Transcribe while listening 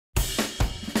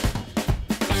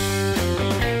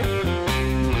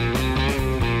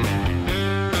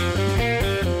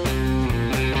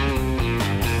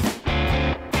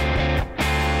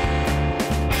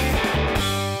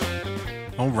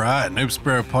right, Noob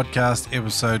Spearo Podcast,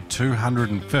 episode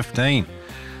 215.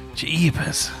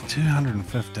 Jeepers,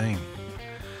 215.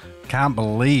 Can't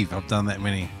believe I've done that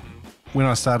many. When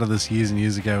I started this years and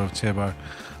years ago with Turbo,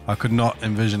 I could not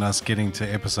envision us getting to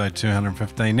episode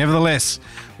 215. Nevertheless,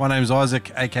 my name's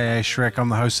Isaac, aka Shrek. I'm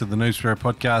the host of the Noob Spearo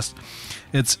Podcast.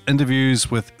 It's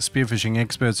interviews with spearfishing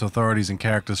experts, authorities, and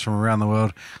characters from around the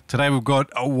world. Today we've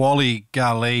got Wally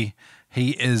Galli.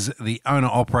 He is the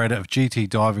owner-operator of GT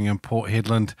Diving in Port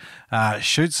Hedland,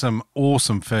 shoots some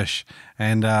awesome fish,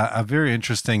 and a very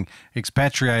interesting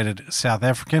expatriated South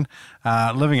African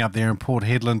living up there in Port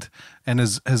Hedland. And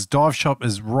his dive shop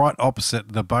is right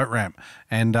opposite the boat ramp.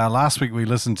 And last week we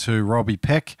listened to Robbie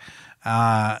Peck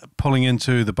pulling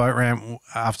into the boat ramp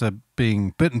after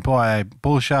being bitten by a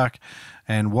bull shark.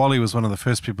 And Wally was one of the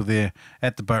first people there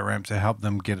at the boat ramp to help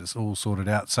them get it all sorted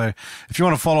out. So if you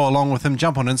want to follow along with him,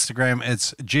 jump on Instagram.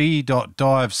 It's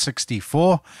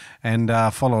g.dive64 and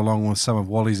follow along with some of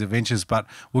Wally's adventures. But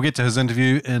we'll get to his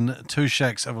interview in 2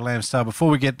 shakes of a lamb star. Before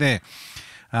we get there,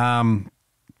 the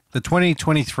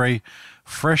 2023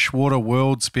 Freshwater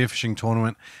World Spearfishing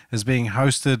Tournament is being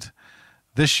hosted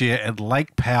this year at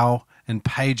Lake Powell in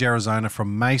Page, Arizona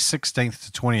from May 16th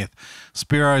to 20th.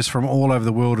 Spearos from all over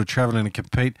the world are traveling to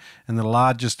compete in the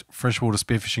largest freshwater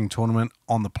spearfishing tournament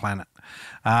on the planet.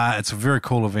 It's a very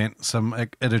cool event.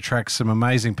 It attracts some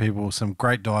amazing people, some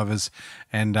great divers,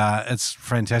 and it's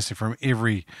fantastic from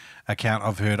every account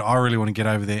I've heard. I really want to get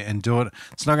over there and do it.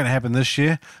 It's not going to happen this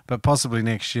year, but possibly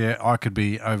next year I could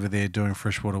be over there doing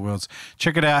Freshwater Worlds.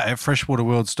 Check it out at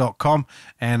freshwaterworlds.com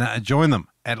and join them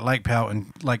at Lake Powell in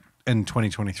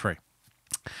 2023.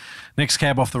 Next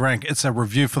cab off the rank, it's a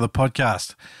review for the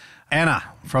podcast. Anna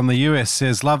from the US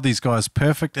says, love these guys.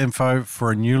 Perfect info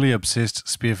for a newly obsessed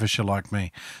spearfisher like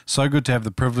me. So good to have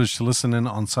the privilege to listen in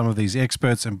on some of these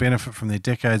experts and benefit from their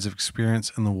decades of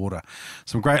experience in the water.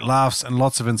 Some great laughs and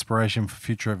lots of inspiration for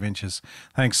future adventures.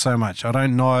 Thanks so much. I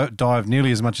don't dive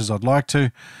nearly as much as I'd like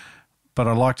to, but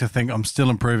I like to think I'm still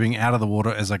improving out of the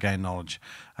water as I gain knowledge.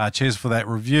 Cheers for that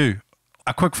review.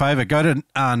 A quick favour, go to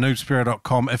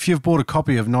noobspearo.com. If you've bought a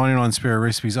copy of 99 Spearo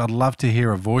Recipes, I'd love to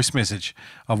hear a voice message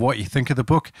of what you think of the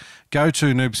book. Go to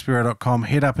noobspearo.com,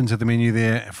 head up into the menu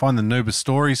there, find the Noob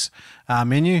Stories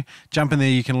menu. Jump in there,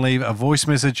 you can leave a voice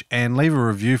message and leave a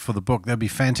review for the book. That'd be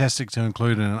fantastic to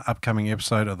include in an upcoming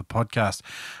episode of the podcast.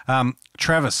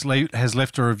 Travis has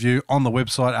left a review on the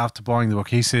website after buying the book.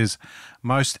 He says,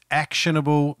 most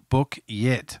actionable book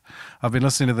yet. I've been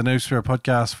listening to the Noob Spearo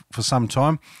podcast for some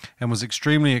time and was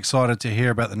extremely excited to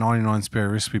hear about the 99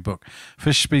 Spearo Recipe book.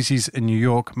 Fish species in New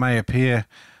York may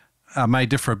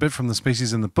differ a bit from the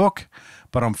species in the book,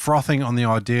 but I'm frothing on the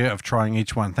idea of trying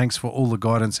each one. Thanks for all the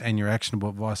guidance and your actionable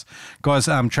advice. Guys,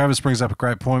 Travis brings up a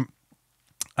great point.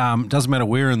 Doesn't matter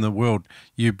where in the world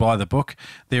you buy the book,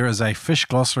 there is a fish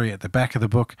glossary at the back of the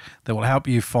book that will help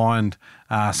you find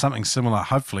something similar,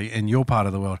 hopefully, in your part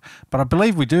of the world. But I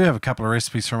believe we do have a couple of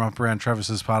recipes from up around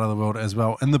Travis's part of the world as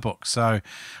well in the book. So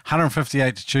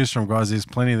 158 to choose from, guys. There's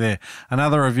plenty there.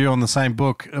 Another review on the same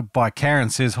book by Karen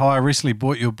says, hi, I recently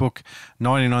bought your book,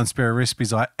 99 Spearo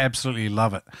Recipes. I absolutely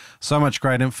love it. So much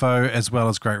great info as well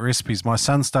as great recipes. My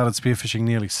son started spearfishing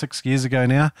nearly 6 years ago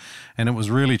now, and it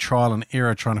was really trial and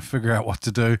error trying to figure out what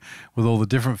to do with all the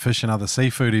different fish and other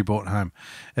seafood he brought home.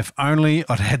 If only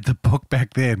I'd had the book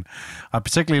back then. I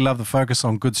particularly love the focus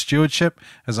on good stewardship,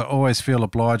 as I always feel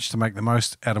obliged to make the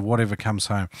most out of whatever comes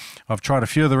home. I've tried a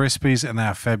few of the recipes and they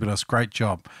are fabulous. Great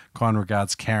job. Kind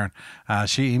regards, Karen.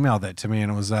 She emailed that to me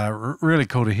and it was really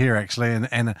cool to hear, actually,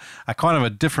 and a kind of a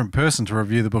different person to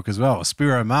review the book as well, a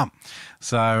Spearo mum.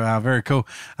 So very cool.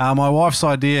 My wife's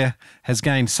idea has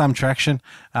gained some traction.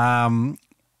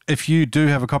 If you do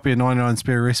have a copy of 99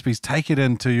 Spearo Recipes, take it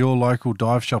into your local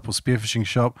dive shop or spearfishing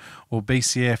shop or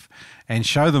BCF and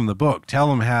show them the book. Tell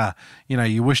them how,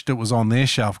 you wished it was on their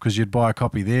shelf because you'd buy a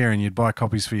copy there and you'd buy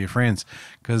copies for your friends,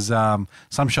 because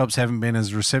some shops haven't been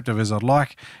as receptive as I'd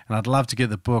like, and I'd love to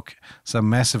get the book some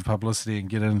massive publicity and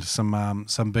get into some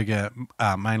bigger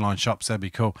mainline shops. That'd be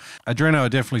cool. Adreno are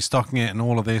definitely stocking it in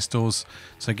all of their stores,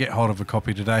 so get hold of a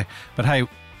copy today. But hey,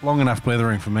 long enough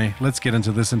blethering for me. Let's get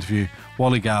into this interview.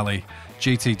 Wally Galli,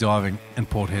 GT Diving in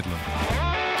Port Hedland.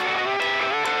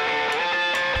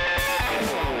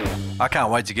 I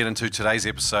can't wait to get into today's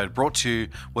episode, brought to you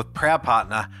with proud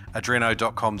partner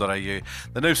adreno.com.au.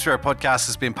 The Noob Spearo podcast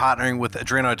has been partnering with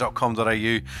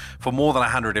adreno.com.au for more than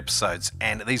 100 episodes,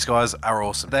 and these guys are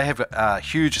awesome. They have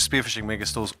huge spearfishing mega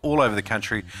stores all over the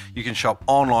country. You can shop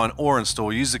online or in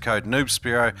store. Use the code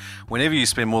NoobSpearo whenever you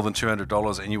spend more than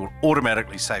 $200 and you will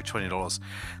automatically save $20.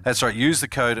 That's right, use the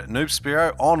code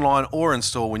NoobSpearo online or in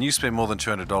store when you spend more than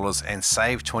 $200 and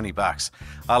save $20.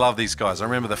 I love these guys. I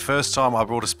remember the first time I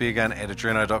brought a spear gun at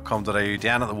adreno.com.au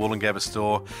down at the Wollongabba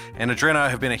store, and Adreno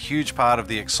have been a huge part of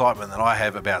the excitement that I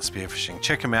have about spearfishing.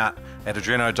 Check them out at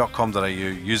adreno.com.au.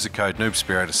 Use the code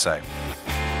NoobSpearo to save.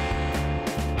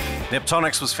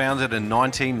 Neptonics was founded in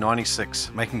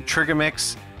 1996, making trigger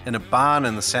mechs in a barn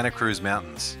in the Santa Cruz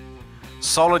Mountains.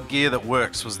 Solid gear that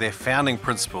works was their founding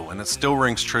principle, and it still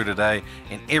rings true today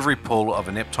in every pull of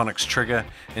a Neptonics trigger,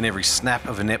 in every snap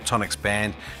of a Neptonics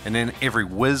band, and in every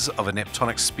whiz of a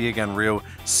Neptonics spear gun reel,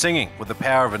 singing with the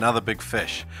power of another big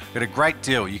fish. Got a great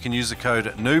deal. You can use the code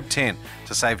NOOB10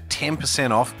 to save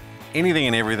 10% off anything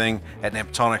and everything at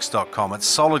neptonics.com. It's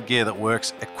solid gear that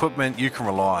works, equipment you can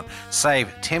rely on. Save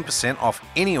 10% off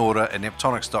any order at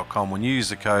neptonics.com when you use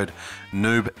the code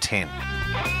NOOB10.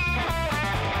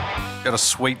 Got a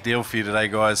sweet deal for you today,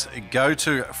 guys. Go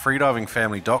to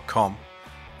freedivingfamily.com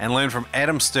and learn from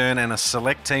Adam Stern and a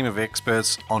select team of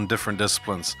experts on different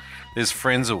disciplines. There's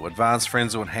Frenzel, Advanced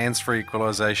Frenzel and Hands-Free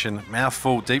Equalization,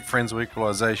 Mouthful, Deep Frenzel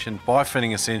Equalization,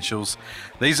 Bi-Finning Essentials.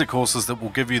 These are courses that will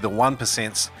give you the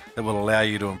 1% that will allow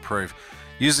you to improve.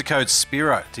 Use the code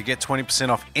SPEARO to get 20%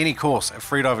 off any course at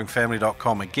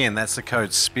freedivingfamily.com. Again, that's the code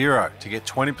SPEARO to get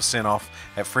 20% off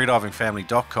at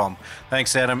freedivingfamily.com.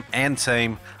 Thanks, Adam and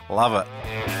team. Love it.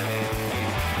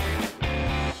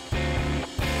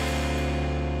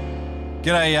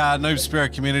 G'day, Noob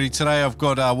Spearo community. Today I've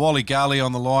got Wally Galli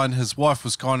on the line. His wife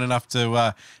was kind enough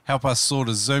to help us sort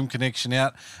a Zoom connection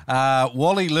out.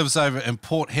 Wally lives over in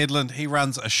Port Hedland. He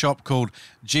runs a shop called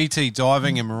GT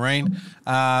Diving and Marine.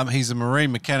 He's a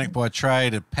marine mechanic by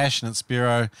trade, a passionate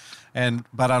Spearo,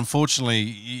 but unfortunately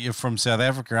you're from South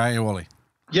Africa, aren't you, Wally?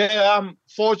 Yeah,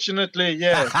 fortunately,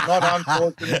 yeah, not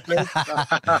unfortunately.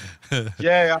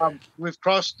 We've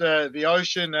crossed the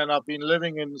ocean, and I've been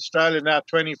living in Australia now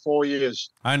 24 years.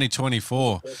 Only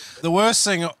 24. The worst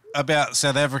thing about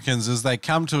South Africans is they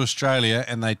come to Australia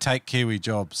and they take Kiwi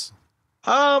jobs.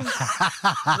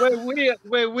 Where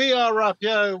we are up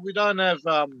here, we don't have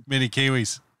many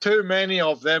Kiwis. Too many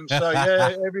of them. So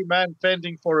yeah, every man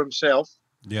fending for himself.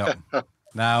 Yeah.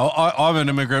 No, I'm an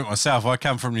immigrant myself. I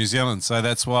come from New Zealand, so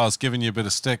that's why I was giving you a bit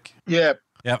of stick. Yeah.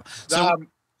 Yep. So,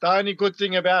 the only good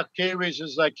thing about Kiwis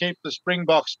is they keep the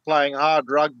Springboks playing hard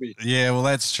rugby. Yeah, well,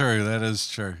 that's true. That is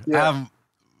true. Yeah.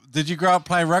 Did you grow up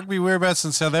playing rugby? Whereabouts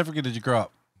in South Africa did you grow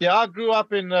up? Yeah, I grew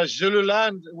up in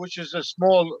Zululand, which is it's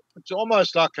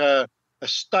almost like a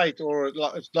state, or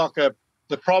it's like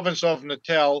the province of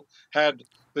Natal had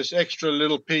this extra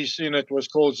little piece in it, was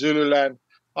called Zululand.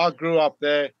 I grew up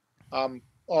there.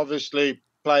 Obviously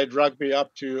played rugby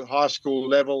up to high school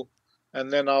level,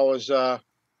 and then I was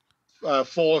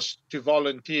forced to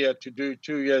volunteer to do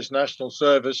 2 years national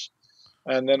service,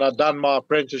 and then I done my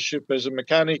apprenticeship as a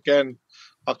mechanic, and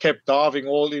I kept diving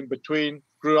all in between.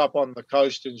 Grew up on the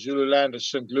coast in Zululand at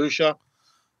St. Lucia.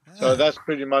 So that's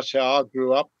pretty much how I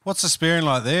grew up. What's the spearing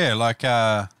like there? Like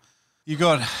you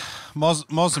got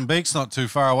Mozambique's not too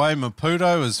far away.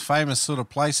 Maputo is famous sort of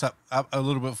place up a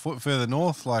little bit further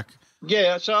north.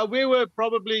 Yeah, so we were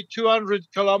probably 200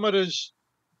 kilometers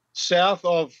south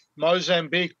of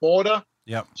Mozambique border.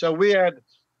 Yep. So we had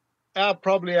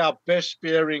probably our best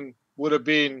spearing would have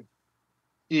been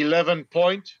 11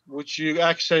 Point, which you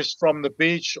accessed from the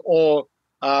beach, or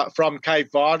from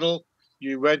Cape Vidal.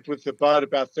 You went with the boat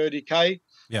about 30K.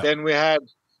 Yep. Then we had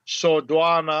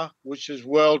Sodwana, which is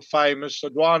world famous.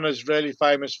 Sodwana is really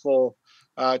famous for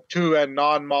 2 and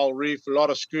 9 mile reef, a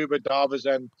lot of scuba divers,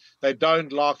 and they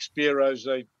don't like spearos.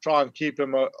 They try and keep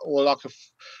them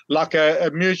like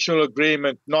a mutual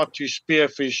agreement not to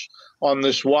spearfish on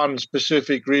this one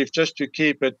specific reef, just to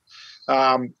keep it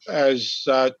as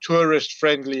tourist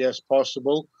friendly as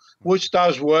possible, which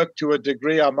does work to a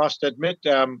degree, I must admit.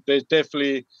 There's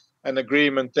definitely an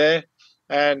agreement there,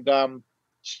 and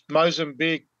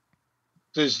Mozambique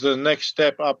is the next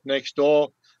step up next door.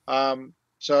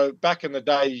 So back in the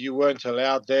day, you weren't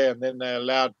allowed there, and then they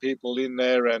allowed people in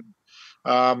there, and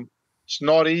it's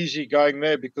not easy going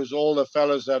there because all the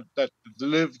fellas that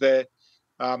live there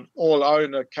all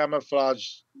own a camouflage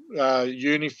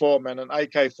uniform and an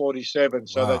AK-47.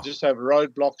 So They just have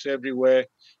roadblocks everywhere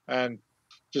and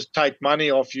just take money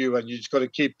off you, and you just got to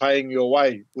keep paying your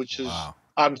way, which is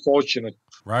unfortunate.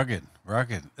 Rugged.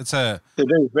 Rugged. It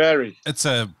is very. It's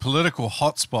a political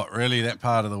hotspot, really, that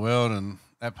part of the world and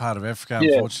that part of Africa,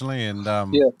 Yeah, unfortunately. And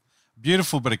yeah.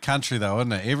 beautiful bit of country, though,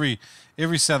 isn't it?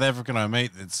 Every South African I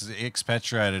meet that's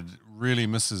expatriated really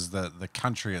misses the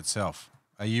country itself.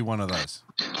 Are you one of those?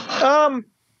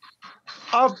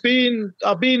 I've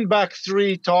been back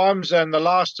 3 times, and the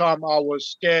last time I was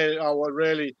scared.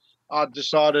 I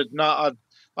decided no,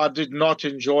 I did not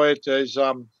enjoy it.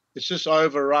 It's just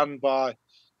overrun by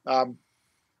um,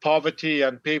 poverty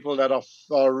and people that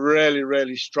are really,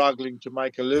 really struggling to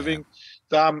make a Yeah. living.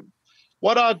 Um,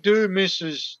 what I do miss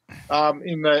is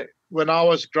when I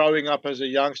was growing up as a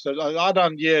youngster, I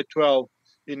done year 12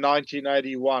 in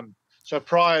 1981. So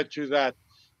prior to that,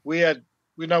 we had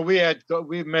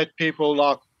we met people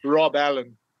like Rob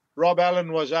Allen. Rob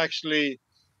Allen was actually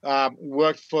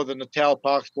worked for the Natal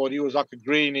Parks Board. He was like a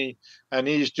greenie, and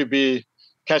he used to be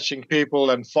catching people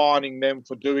and fining them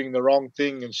for doing the wrong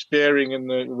thing and spearing in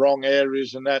the wrong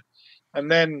areas and that.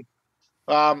 And then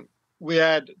we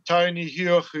had Tony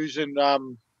Hugh, who's in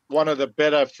one of the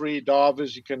better free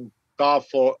divers. He can dive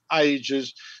for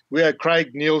ages. We had Craig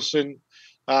Nielsen.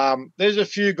 There's a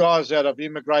few guys that have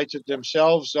immigrated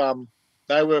themselves.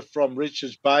 They were from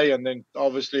Richards Bay, and then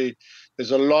obviously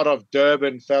there's a lot of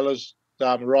Durban fellas,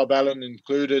 Rob Allen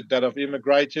included, that have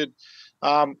immigrated.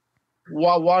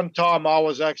 One time I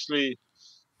was actually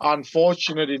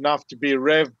unfortunate enough to be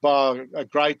revved by a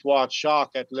great white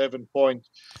shark at 11 Point,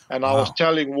 and I was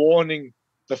warning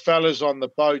the fellas on the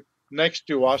boat next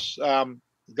to us. The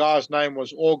guy's name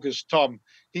was August Tom.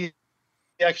 He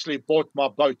actually bought my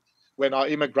boat when I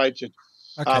immigrated.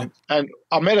 Okay. And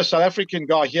I met a South African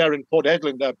guy here in Port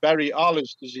Hedland, Barry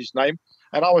Arliss is his name,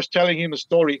 and I was telling him a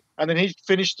story, and then he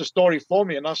finished the story for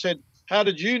me, and I said, "How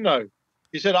did you know?"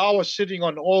 He said, "I was sitting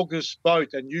on August's boat,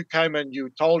 and you came and you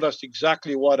told us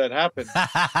exactly what had happened."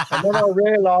 And then I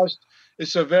realized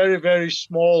it's a very, very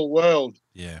small world.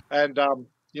 Yeah. And,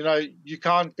 you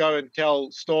can't go and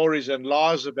tell stories and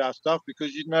lies about stuff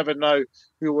because you never know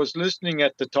who was listening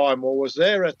at the time or was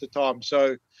there at the time.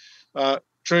 So,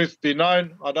 truth be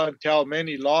known, I don't tell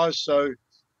many lies. So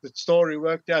the story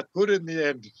worked out good in the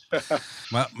end.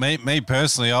 Well, me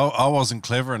personally, I wasn't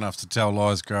clever enough to tell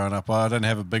lies growing up. I don't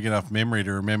have a big enough memory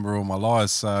to remember all my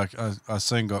lies, so I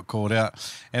soon got caught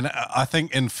out. And I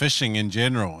think in fishing in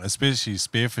general, especially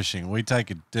spearfishing, we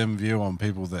take a dim view on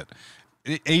people that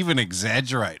even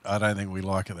exaggerate. I don't think we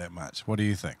like it that much. What do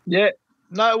you think? Yeah.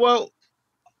 No, well,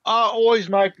 I always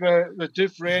make the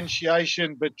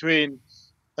differentiation between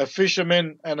a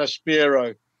fisherman and a spearo.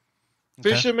 Okay.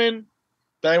 Fishermen,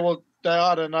 I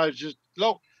don't know, just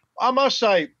look, I must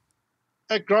say,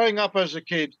 growing up as a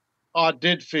kid, I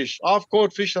did fish. I've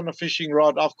caught fish on a fishing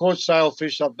rod. I've caught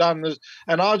sailfish. I've done this.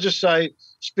 And I'll just say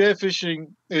spearfishing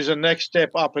is a next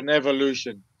step up in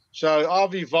evolution. So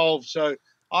I've evolved. So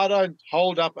I don't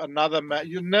hold up another man.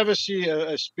 You'll never see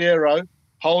a spearo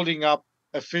holding up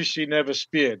a fish he never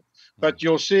speared. But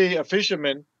you'll see a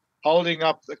fisherman holding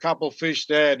up a couple of fish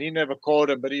there, and he never caught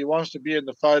them, but he wants to be in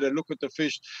the photo, look at the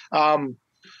fish.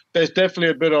 There's definitely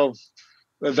a bit of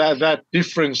that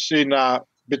difference in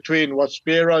between what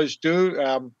spearos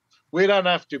do. We don't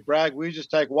have to brag. We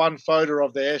just take one photo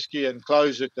of the esky and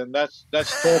close it, and that's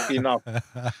talk enough.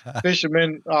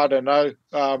 Fishermen, I don't know.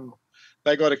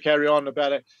 They got to carry on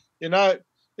about it.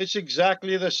 It's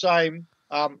exactly the same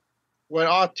when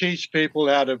I teach people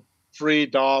how to free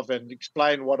dive and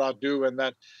explain what I do and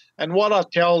that. And what I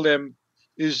tell them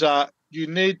is you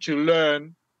need to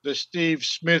learn the Steve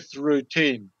Smith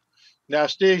routine. Now,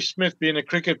 Steve Smith, being a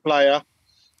cricket player,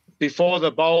 before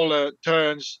the bowler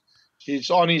turns, he's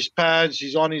on his pads,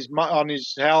 he's on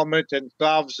his helmet and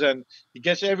gloves, and he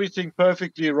gets everything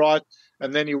perfectly right,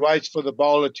 and then he waits for the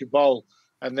bowler to bowl,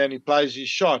 and then he plays his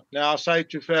shot. Now, I say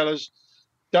to fellas,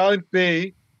 don't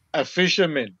be a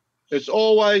fisherman. It's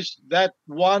always that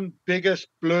one biggest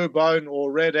blue bone or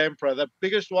red emperor, the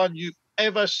biggest one you've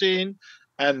ever seen,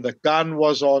 and the gun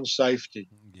was on safety.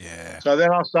 Yeah. So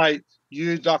then I say,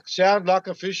 you sound like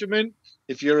a fisherman.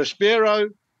 If you're a spearo,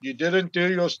 you didn't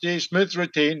do your Steve Smith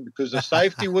routine because the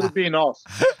safety would have been off.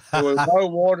 There was no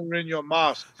water in your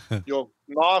mask. Your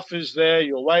knife is there,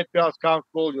 your weight belt's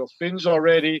comfortable, your fins are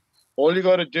ready. All you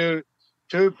got to do,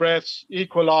 2 breaths,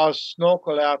 equalize,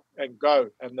 snorkel out, and go.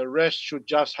 And the rest should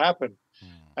just happen.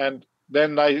 And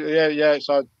then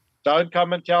so don't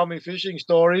come and tell me fishing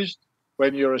stories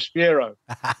when you're a spearo.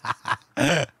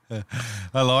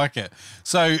 I like it.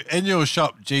 So in your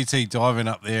shop, GT Diving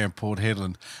up there in Port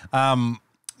Hedland, have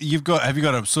you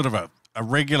got a sort of a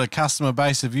regular customer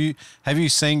base? Have you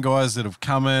seen guys that have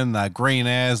come in, they're green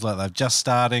as, like they're just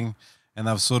starting, and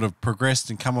they've sort of progressed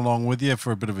and come along with you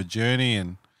for a bit of a journey?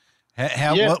 And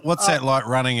Yeah. What's that like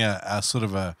running a sort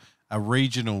of a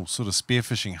regional sort of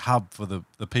spearfishing hub for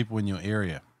the people in your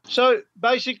area? So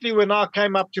basically, when I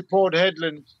came up to Port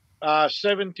Hedland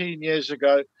 17 years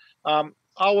ago, I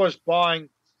was buying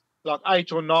like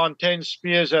 8 or 9, 10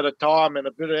 spears at a time and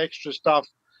a bit of extra stuff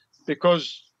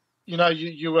because,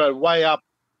 you were way up.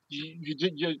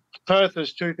 Perth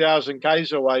is 2,000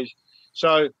 k's away.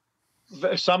 So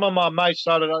some of my mates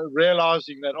started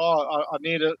realizing that, I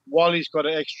need it. Wally's got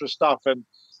extra stuff. And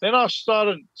then I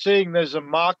started seeing there's a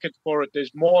market for it.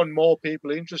 There's more and more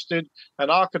people interested,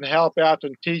 and I can help out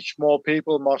and teach more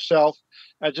people myself,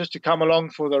 and just to come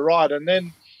along for the ride. And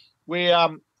then we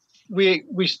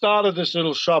started this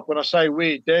little shop. When I say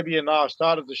we, Debbie and I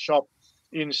started the shop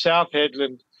in South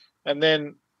Hedland, and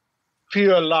then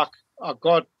pure luck, I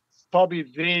got probably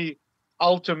the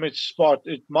ultimate spot.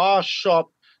 My shop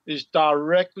is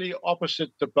directly opposite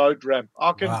the boat ramp.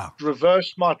 I can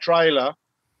reverse my trailer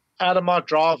out of my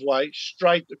driveway,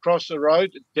 straight across the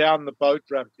road, down the boat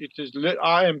ramp.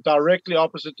 I am directly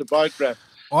opposite the boat ramp.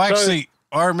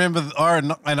 I remember,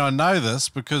 and I know this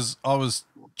because I was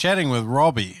chatting with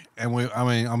Robbie, and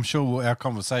I'm sure our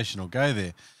conversation will go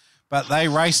there. But they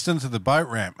raced into the boat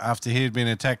ramp after he had been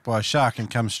attacked by a shark and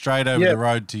come straight over the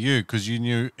road to you because you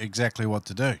knew exactly what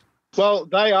to do. Well,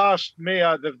 they asked me,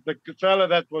 the fella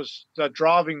that was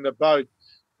driving the boat,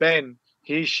 Ben,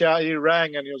 he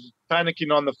rang and he was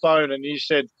panicking on the phone, and he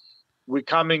said, "We're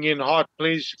coming in hot,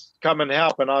 please come and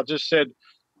help." And I just said,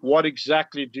 "What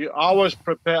exactly I was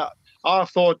prepared. I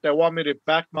thought they want me to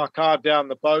back my car down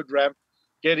the boat ramp,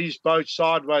 get his boat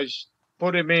sideways,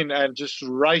 put him in, and just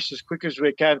race as quick as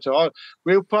we can. So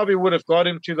we probably would have got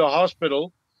him to the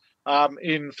hospital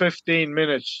in 15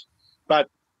 minutes. But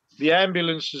the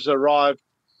ambulances arrived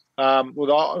with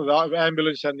the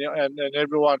ambulance and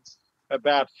everyone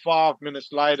about 5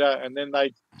 minutes later, and then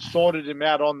they sorted him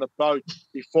out on the boat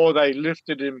before they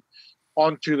lifted him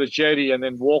onto the jetty and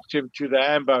then walked him to the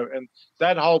ambo. And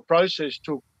that whole process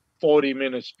took 40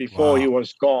 minutes before he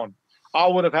was gone. I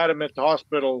would have had him at the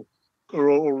hospital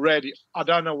already. I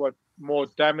don't know what more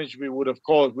damage we would have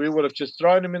caused. We would have just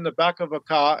thrown him in the back of a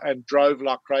car and drove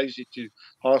like crazy to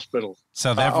hospital.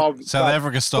 South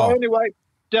Africa style. So anyway,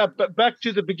 but back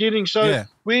to the beginning. So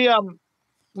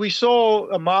we saw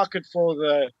a market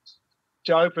to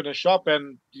open a shop,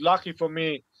 and lucky for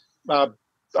me, I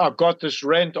got this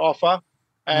rent offer,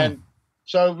 and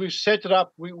so we set it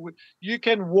up. You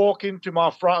can walk into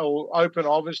my front, or open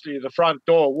obviously the front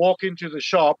door, walk into the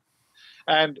shop,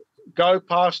 and go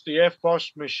past the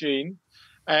FPOS machine,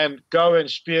 and go and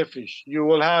spearfish. You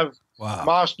will have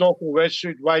mask, snorkel,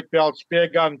 wetsuit, weight belt, spear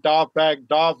gun, dive bag,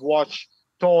 dive watch,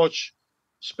 torch,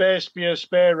 spare spear,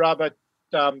 spare rubber,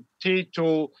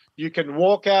 T-tool. You can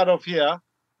walk out of here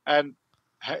and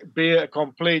be a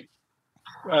complete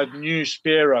new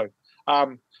spearo.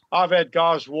 I've had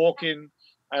guys walk in,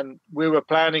 and we were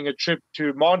planning a trip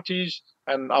to Monty's,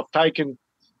 and I've taken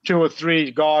 2 or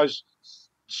 3 guys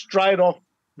straight off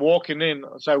walking in.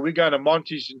 So we're going to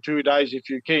Monty's in 2 days if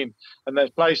you're keen. And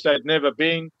that place they'd never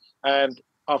been, and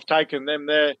I've taken them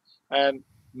there, and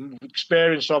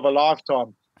experience of a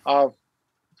lifetime. I've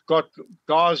got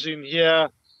guys in here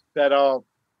that are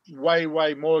way,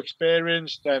 way more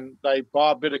experienced, and they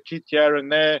buy a bit of kit here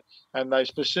and there, and they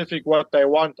specific what they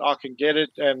want. I can get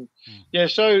it. And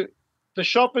so the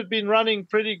shop had been running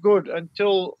pretty good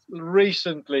until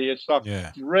recently. It's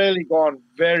really gone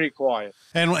very quiet.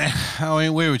 And I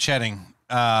mean, we were chatting,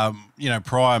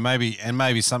 prior,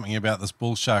 maybe something about this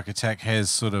bull shark attack has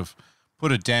sort of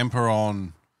put a damper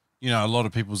on, a lot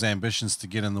of people's ambitions to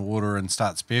get in the water and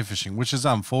start spearfishing, which is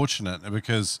unfortunate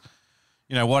because,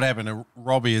 what happened to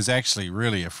Robbie is actually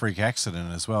really a freak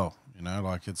accident as well.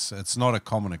 It's not a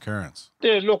common occurrence.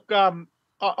 Yeah, look,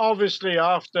 obviously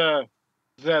after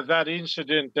that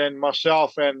incident, then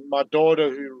myself and my daughter,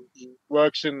 who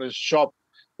works in the shop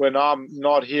when I'm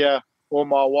not here, or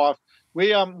my wife,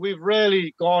 we've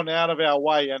really gone out of our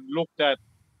way and looked at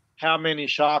how many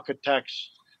shark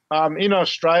attacks. In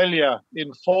Australia,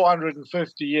 in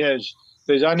 450 years,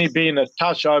 there's only been a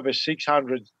touch over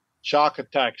 600 shark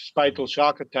attacks, fatal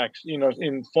shark attacks,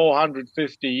 in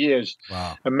 450 years.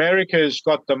 Wow. America's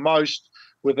got the most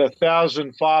with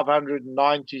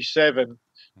 1,597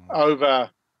 over,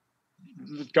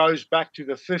 it goes back to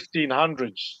the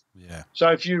 1500s. Yeah. So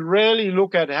if you really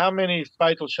look at how many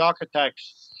fatal shark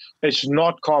attacks, it's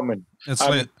not common.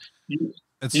 You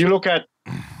look at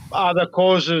other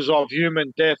causes of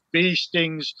human death, bee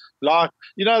stings, the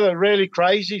really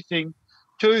crazy thing,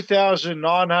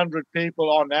 2,900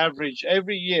 people on average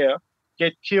every year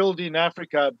get killed in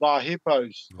Africa by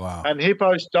hippos. Wow. And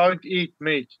hippos don't eat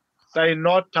meat. they're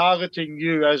not targeting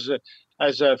you as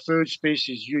a food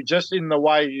species. You're just in the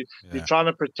way. You're trying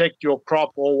to protect your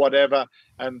crop or whatever,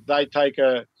 and they take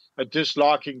a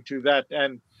disliking to that.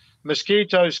 And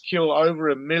mosquitoes kill over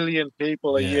 1 million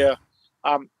people a year.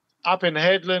 Up in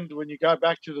Hedland, when you go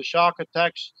back to the shark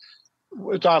attacks,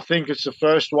 which I think it's the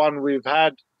first one we've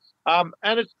had,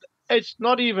 and it's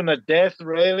not even a death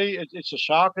really. It's a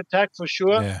shark attack for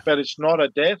sure, but it's not a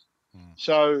death.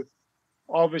 So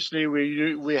obviously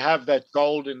we have that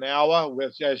golden hour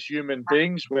as human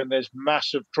beings when there's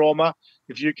massive trauma.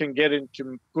 If you can get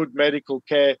into good medical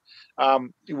care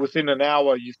within an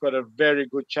hour, you've got a very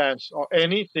good chance. Or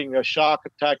anything, a shark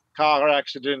attack, car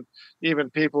accident, even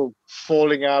people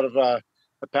falling out of a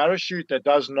parachute that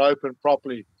doesn't open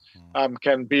properly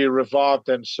can be revived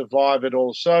and survive it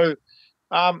all. So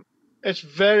it's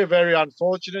very, very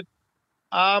unfortunate.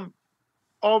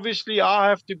 Obviously, I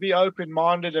have to be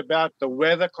open-minded about the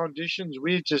weather conditions.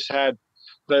 We've had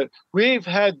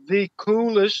the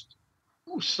coolest,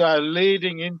 so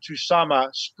leading into summer,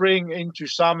 spring into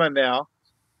summer now,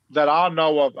 that I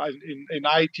know of in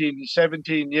 18,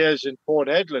 17 years in Port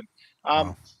Hedland.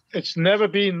 Wow. It's never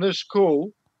been this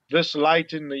cool this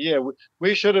late in the year.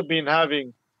 We should have been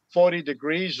having 40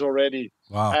 degrees already.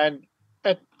 Wow. And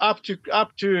up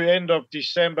to end of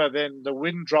December, then the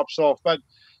wind drops off. But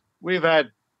we've had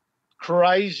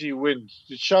crazy winds.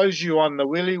 It shows you on the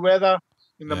willy weather.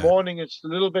 In the morning, it's a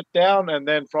little bit down, and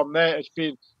then from there, it's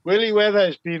been willy weather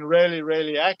has been really,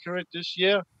 really accurate this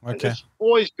year. Okay. It's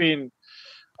always been.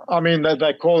 I mean,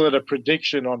 they call it a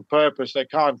prediction on purpose. They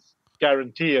can't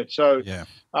guarantee it. So,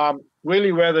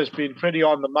 willy weather's been pretty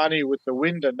on the money with the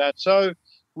wind and that. So,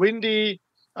 windy,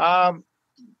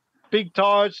 big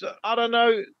tides. I don't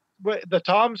know. The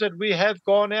times that we have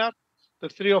gone out, the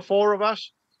 3 or 4 of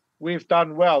us, we've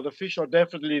done well. The fish are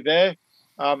definitely there.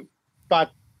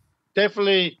 But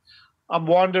definitely, I'm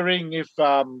wondering if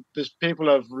these people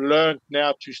have learned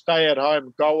now to stay at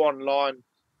home, go online,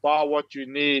 buy what you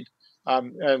need,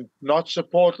 and not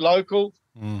support local.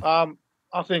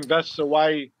 I think that's the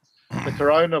way the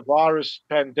coronavirus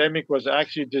pandemic was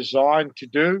actually designed to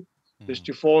do, is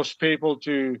to force people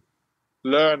to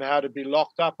learn how to be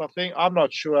locked up, I think. I'm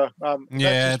not sure.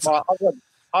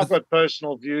 I've got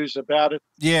personal views about it.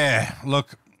 Yeah,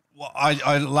 look,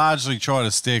 I largely try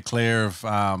to steer clear of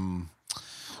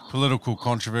political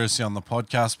controversy on the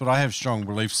podcast, but I have strong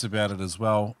beliefs about it as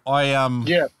well.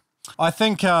 I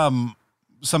think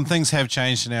some things have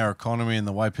changed in our economy and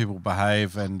the way people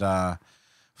behave, and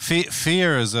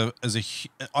fear is a.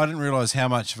 I didn't realize how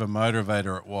much of a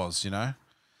motivator it was,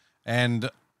 and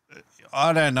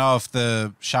I don't know if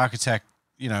the shark attack,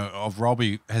 of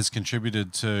Robbie has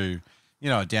contributed to,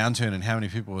 a downturn in how many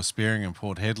people were spearing in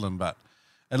Port Hedland, but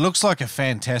it looks like a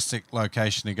fantastic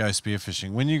location to go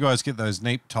spearfishing. When you guys get those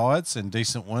neat tides and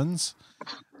decent winds,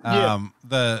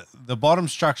 the bottom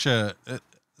structure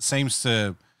seems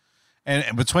to,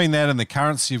 and between that and the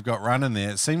currents you've got running there,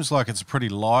 it seems like it's a pretty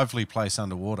lively place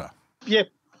underwater. Yeah,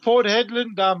 Port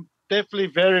Hedland, definitely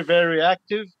very, very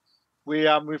active.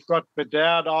 We've got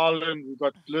Bedard Island, we've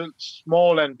got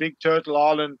Small and Big Turtle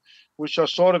Island, which are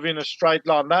sort of in a straight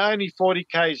line. They're only 40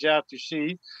 k's out to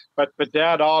sea, but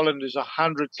Bedard Island is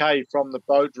 100 k from the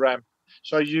boat ramp.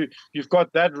 So you've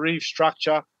got that reef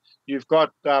structure. You've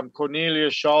got Cornelia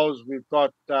Shoals. We've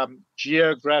got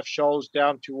Geograph Shoals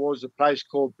down towards a place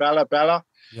called Balla Balla,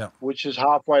 which is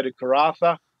halfway to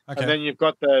Karratha. Okay. And then you've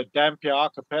got the Dampier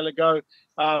Archipelago.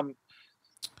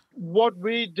 What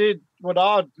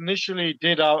I initially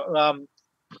did,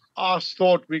 I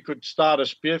thought we could start a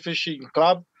spearfishing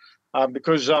club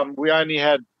because we only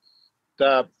had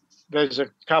there's a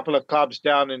couple of clubs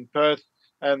down in Perth,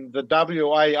 and the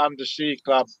WA Undersea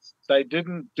Club, they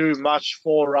didn't do much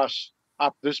for us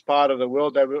up this part of the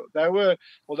world. They were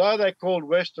although they're called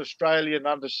West Australian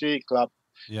Undersea Club,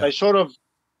 they sort of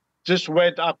just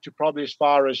went up to probably as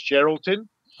far as Geraldton.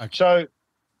 Okay. So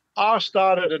I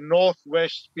started a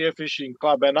Northwest Spearfishing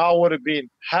Club, and I would have been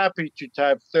happy to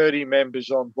have 30 members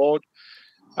on board.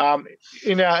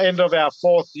 In our end of our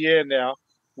 4th year now,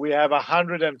 we have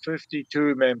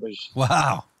 152 members.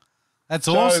 Wow, that's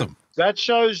awesome. That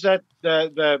shows that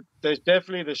there's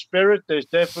definitely the spirit. There's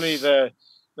definitely the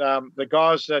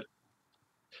guys that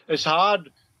it's hard.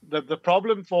 The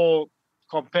problem for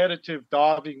competitive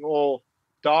diving or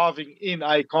diving in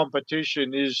a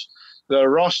competition is the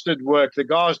rostered work. The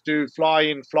guys do fly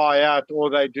in, fly out, or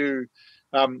they do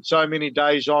so many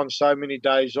days on, so many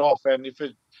days off. And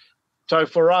so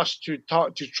for us to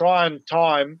try and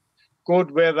time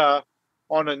good weather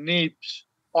on a NEEPS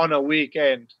on a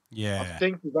weekend, I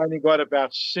think we've only got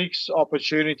about 6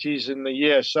 opportunities in the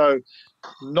year. So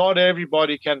not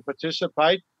everybody can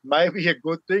participate. Maybe a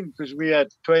good thing, because we had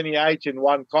 28 in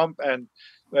one comp, and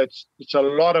it's a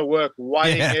lot of work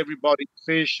weighing everybody's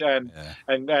fish and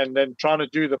then trying to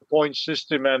do the point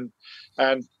system, and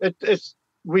it's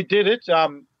we did it.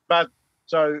 But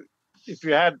so if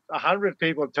you had 100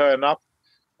 people turn up,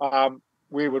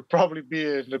 we would probably be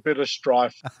in a bit of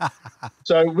strife.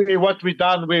 So what we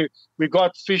done, we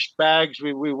got fish bags.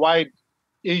 We weighed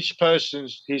each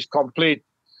person's his complete,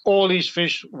 all his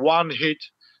fish, one hit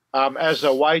as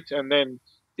a weight, and then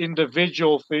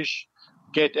individual fish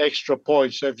get extra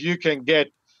points. So if you can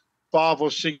get 5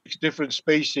 or 6 different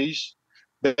species,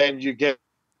 then you get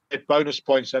bonus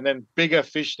points. And then bigger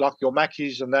fish like your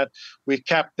mackies and that, we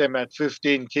cap them at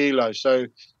 15 kilos. So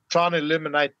trying to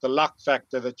eliminate the luck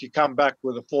factor that you come back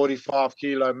with a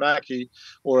 45-kilo mackie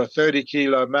or a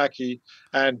 30-kilo mackie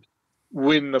and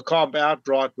win the comp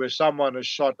outright, where someone has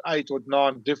shot 8 or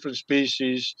 9 different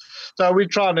species. So we're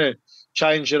trying to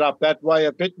change it up that way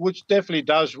a bit, which definitely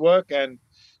does work. And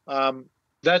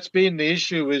that's been the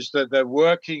issue, is that the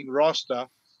working roster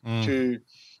to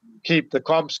keep the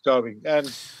comps going. And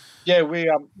yeah,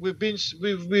 it's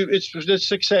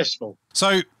successful.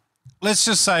 So let's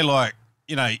just say, like,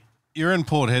 you know, you're in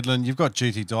Port Hedland, you've got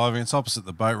GT diving, it's opposite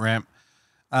the boat ramp.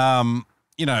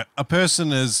 You know, a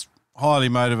person is highly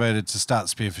motivated to start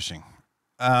spearfishing.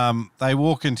 They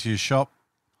walk into your shop.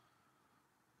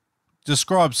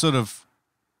 Describe sort of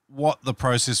what the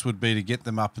process would be to get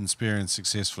them up and spearing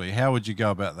successfully. How would you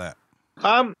go about that?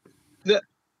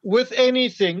 With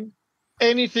anything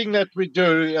that we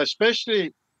do,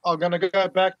 especially, I'm going to go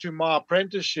back to my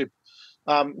apprenticeship.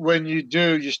 When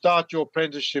you start your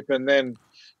apprenticeship, and then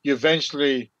you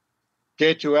eventually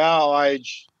get to our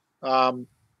age and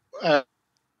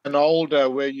older,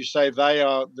 where you say they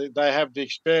have the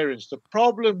experience. The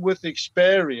problem with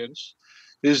experience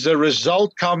is the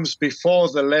result comes before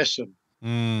the lesson.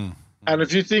 And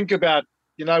if you think about,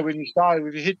 you know, when you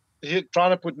hit trying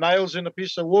to put nails in a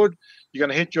piece of wood, you're going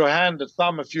to hit your hand, the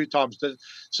thumb a few times.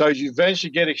 So you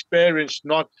eventually get experience.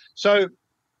 So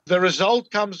the result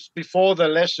comes before the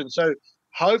lesson. So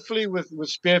hopefully with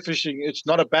spearfishing, it's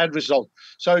not a bad result.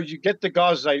 So you get the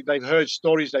guys, they've heard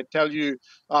stories, they tell you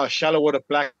shallow water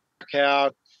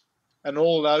blackout and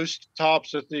all those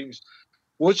types of things,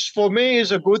 which for me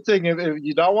is a good thing. If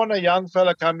you don't want a young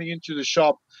fella coming into the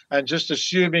shop and just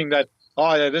assuming that,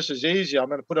 oh, yeah, this is easy, I'm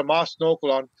going to put a mask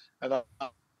snorkel on and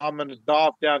I'm going to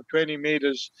dive down 20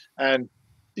 meters and,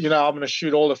 you know, I'm going to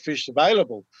shoot all the fish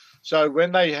available. So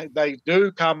when they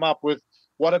do come up with,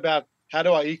 what about, how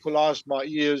do I equalize my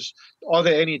ears? Are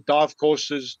there any dive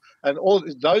courses? And all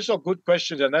those are good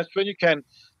questions. And that's when you can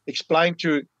explain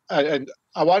to, and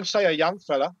I won't say a young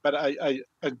fella, but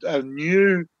a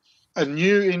new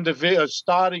individual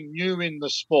starting new in the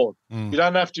sport. You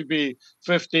don't have to be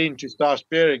 15 to start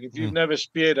spearing. If you've never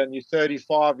speared and you're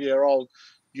 35-year-old,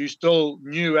 you're still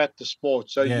new at the sport.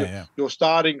 So your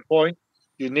starting point,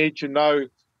 you need to know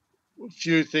a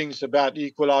few things about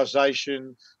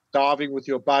equalization, diving with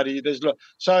your buddy.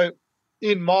 So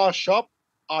in my shop,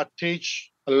 I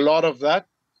teach a lot of that,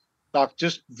 like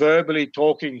just verbally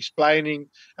talking, explaining,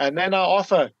 and then I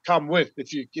offer come with.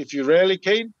 If you're really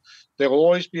keen, there will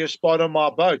always be a spot on my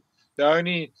boat. The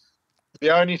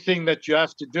only thing that you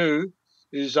have to do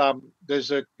is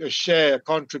there's a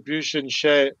contribution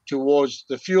share towards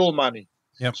the fuel money.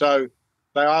 Yep. So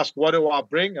they ask, what do I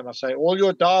bring? And I say, all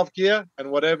your dive gear and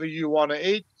whatever you want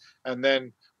to eat, and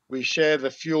then we share the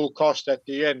fuel cost at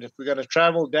the end. If we're going to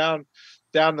travel down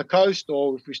the coast,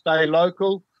 or if we stay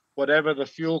local, whatever the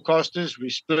fuel cost is, we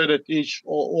split it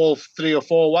all 3 or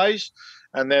 4 ways,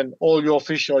 and then all your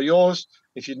fish are yours.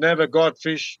 If you never got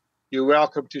fish, you're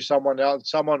welcome to someone else.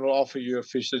 Someone will offer you a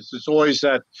fish. It's always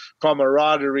that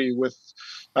camaraderie with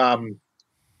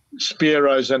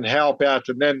spearos and help out.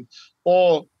 And then,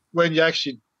 or when you're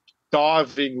actually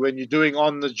diving, when you're doing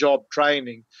on-the-job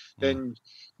training, then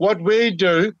what we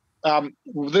do,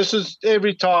 this is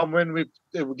every time when we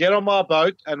get on my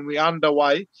boat and we're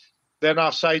underway, then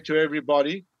I say to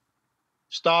everybody,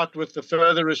 start with the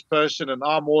furthest person, and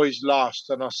I'm always last.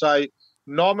 And I say,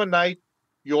 nominate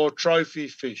your trophy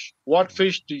fish. What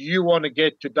fish do you want to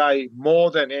get today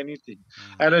more than anything?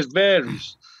 And it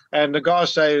varies. And the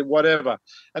guys say whatever.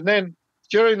 And then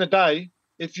during the day,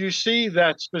 if you see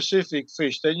that specific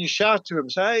fish, then you shout to him,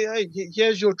 say, hey,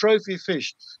 here's your trophy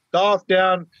fish. Dive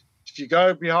down. If you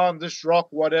go behind this rock,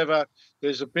 whatever,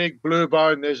 there's a big blue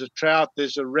bone, there's a trout,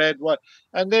 there's a red one.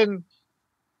 And then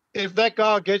if that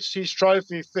guy gets his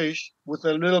trophy fish with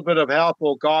a little bit of help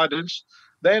or guidance,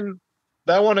 then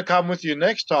they want to come with you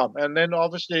next time, and then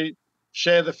obviously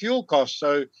share the fuel costs.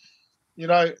 So, you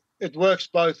know, it works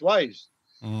both ways.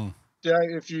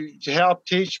 If you help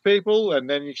teach people and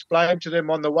then you explain to them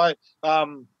on the way,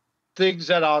 things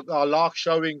that I like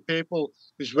showing people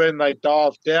is when they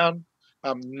dive down,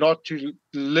 not to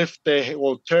lift their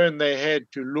or turn their head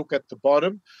to look at the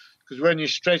bottom, because when you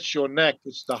stretch your neck,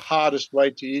 it's the hardest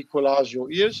way to equalize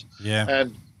your ears. Yeah.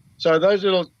 And so those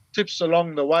little tips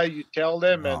along the way, you tell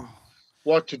them and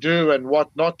what to do and what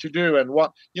not to do and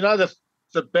what,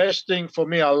 the best thing for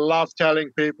me, I love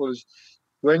telling people is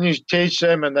when you teach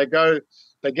them and they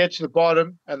get to the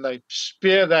bottom and they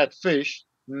spear that fish,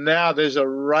 now there's a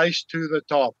race to the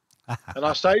top. And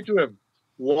I say to him,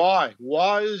 why?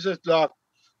 Why is it like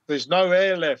there's no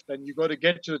air left and you've got to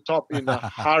get to the top in a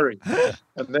hurry?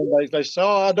 And then they say,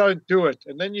 I don't do it.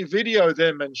 And then you video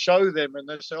them and show them and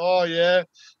they say, oh, yeah.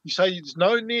 You say there's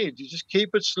no need. You just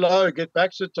keep it slow, get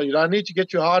back to the top. You don't need to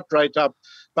get your heart rate up.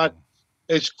 But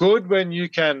it's good when you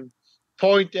can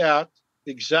point out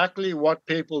exactly what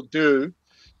people do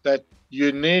that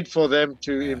you need for them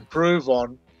to improve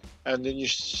on, and then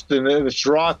it's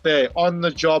right there on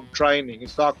the job training.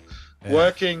 It's like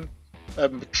working a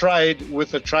trade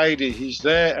with a tradie. He's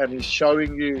there and he's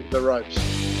showing you the ropes.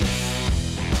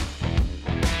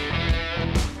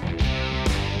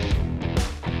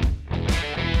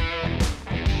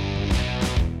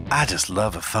 I just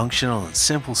love a functional and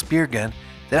simple spear gun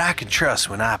that I can trust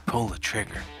when I pull the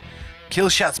trigger.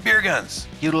 Killshot spear guns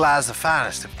utilize the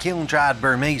finest of kiln-dried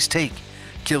Burmese teak.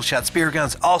 Killshot spear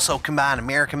guns also combine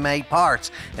American-made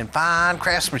parts and fine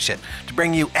craftsmanship to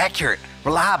bring you accurate,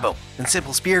 reliable, and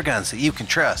simple spear guns that you can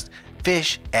trust,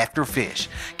 fish after fish.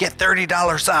 Get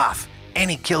 $30 off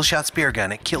any Killshot spear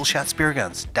gun at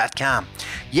killshotspearguns.com.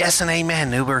 Yes and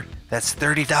amen, Uber. That's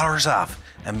 $30 off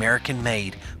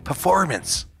American-made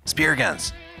performance spear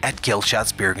guns at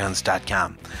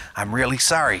killshotspearguns.com. I'm really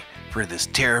sorry for this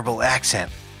terrible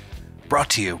accent. Brought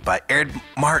to you by Ed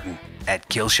Martin at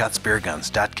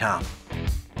killshotspearguns.com.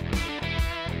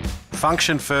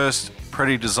 Function first,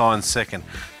 pretty design second.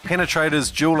 Penetrator's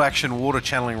dual-action water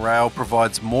channeling rail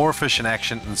provides more efficient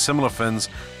action than similar fins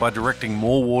by directing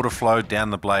more water flow down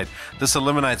the blade. This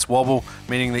eliminates wobble,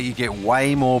 meaning that you get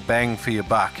way more bang for your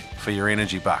buck, for your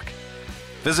energy buck.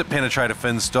 Visit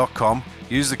penetratorfins.com,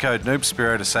 use the code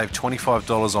NoobSpearo to save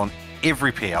 $25 on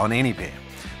every pair, on any pair.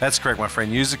 That's correct, my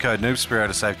friend. Use the code NoobSpearo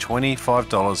to save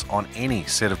 $25 on any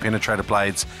set of penetrator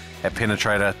blades at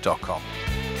penetrator.com.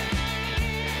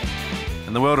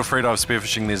 In the world of freedive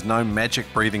spearfishing, there's no magic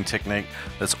breathing technique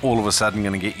that's all of a sudden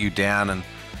going to get you down and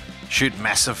shoot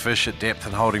massive fish at depth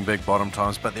and holding big bottom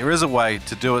times, but there is a way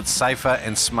to do it safer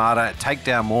and smarter, take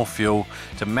down more fuel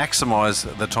to maximize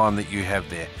the time that you have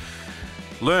there.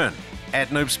 Learn at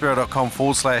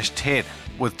noobspearo.com/TED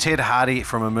with Ted Hardy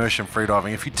from Immersion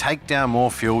Freediving. If you take down more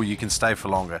fuel, you can stay for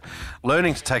longer.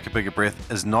 Learning to take a bigger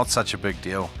breath is not such a big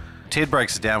deal. Ted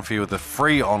breaks it down for you with a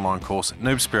free online course at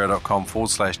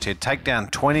noobspearo.com/TED. Take down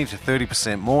 20 to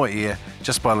 30% more air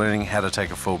just by learning how to take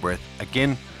a full breath.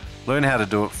 Again, learn how to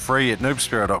do it free at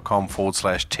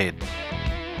noobspearo.com/TED.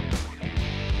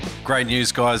 Great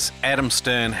news, guys. Adam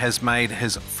Stern has made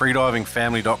his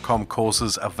freedivingfamily.com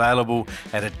courses available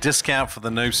at a discount for the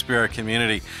Noob Spearo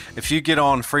community. If you get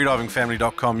on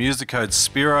freedivingfamily.com, use the code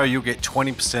SPEARO, you'll get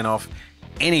 20% off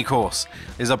any course.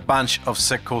 There's a bunch of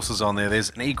sick courses on there.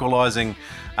 There's an equalizing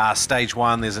stage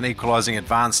 1, there's an equalizing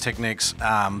advanced techniques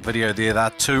video there. They're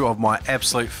two of my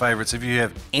absolute favorites. If you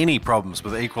have any problems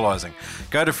with equalizing,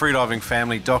 go to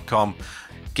freedivingfamily.com,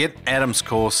 get Adam's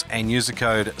course and use the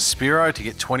code SPEARO to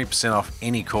get 20% off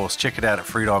any course. Check it out at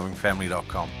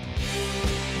freedivingfamily.com.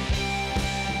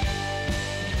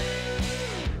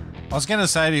 I was going to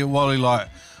say to you, Wally,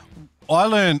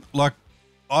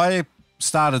 I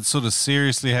started sort of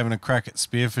seriously having a crack at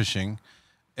spearfishing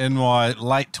in my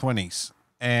late 20s.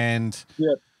 And,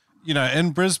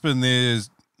 in Brisbane, there's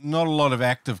not a lot of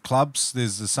active clubs.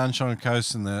 There's the Sunshine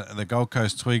Coast and the Gold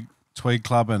Coast Tweed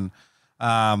Club. And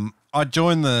I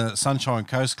joined the Sunshine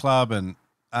Coast Club. And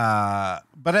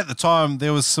but at the time,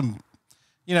 there was some,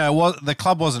 the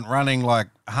club wasn't running like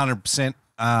 100%.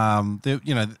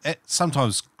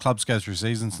 Sometimes clubs go through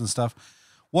seasons and stuff.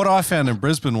 What I found in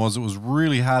Brisbane was it was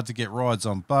really hard to get rides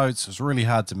on boats. It was really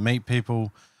hard to meet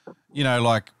people.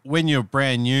 When you're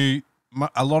brand new,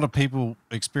 a lot of people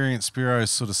experience spearos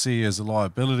sort of see you as a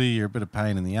liability. You're a bit of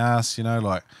pain in the ass,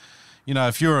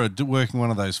 if you're working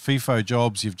one of those FIFO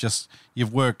jobs,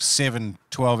 you've worked 7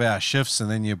 12-hour shifts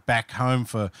and then you're back home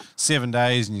for 7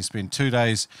 days and you spend 2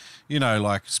 days,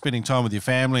 spending time with your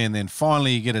family, and then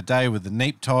finally you get a day with the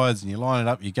neap tides and you line it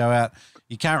up, you go out.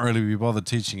 You can't really be bothered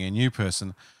teaching a new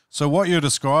person. So what you're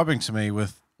describing to me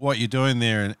with what you're doing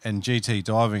there in GT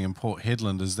diving in Port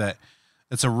Hedland is that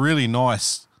it's a really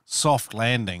nice soft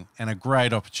landing and a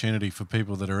great opportunity for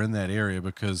people that are in that area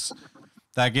because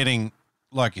they're getting,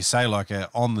 like you say, like a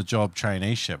on-the-job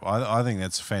traineeship. I think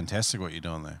that's fantastic what you're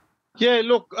doing there. Yeah,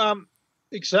 look,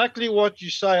 exactly what you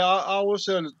say. I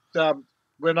also,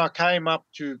 when I came up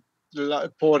to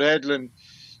Port Hedland,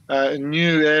 a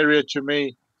new area to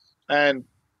me, and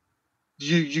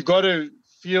you got to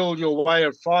feel your way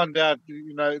and find out,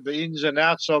 the ins and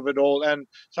outs of it all. And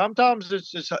sometimes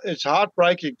it's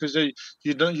heartbreaking because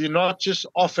you're not just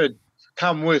offered,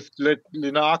 come with,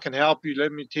 I can help you,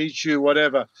 let me teach you,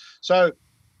 whatever. So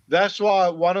that's why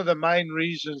one of the main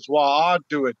reasons why I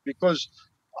do it, because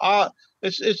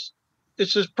it's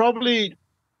just probably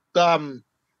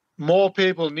more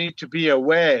people need to be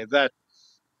aware that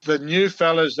the new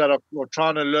fellas that are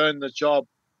trying to learn the job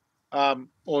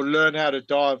or learn how to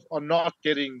dive are not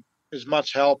getting as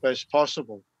much help as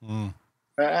possible. Mm.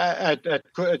 And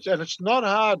it's not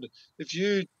hard if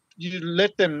you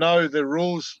let them know the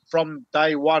rules from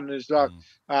day one. Is like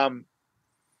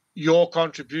your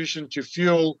contribution to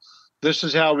fuel. This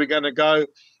is how we're going to go.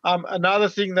 Another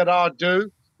thing that I do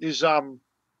is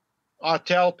I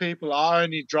tell people I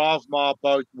only drive my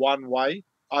boat one way.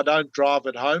 I don't drive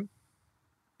it home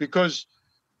because,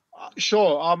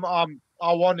 sure,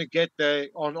 I want to get there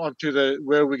onto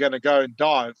where we're going to go and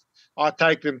dive. I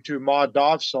take them to my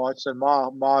dive sites and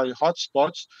my hot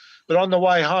spots. But on the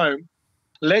way home,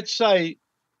 let's say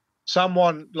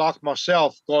someone like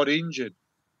myself got injured.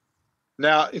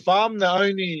 Now, if I'm the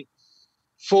only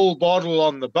full bottle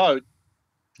on the boat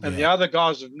and the other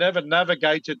guys have never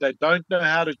navigated, they don't know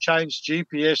how to change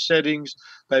GPS settings,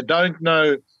 they don't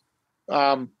know,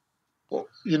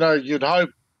 you'd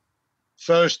hope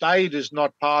first aid is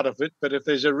not part of it, but if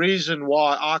there's a reason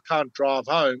why I can't drive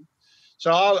home,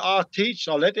 so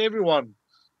I'll let everyone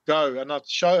go, and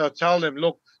I'll tell them,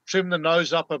 look, trim the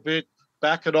nose up a bit,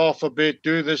 back it off a bit,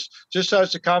 do this, just so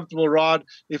it's a comfortable ride.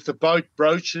 If the boat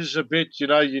broaches a bit, you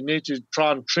need to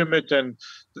try and trim it, and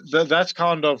that's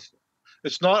kind of,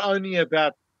 it's not only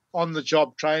about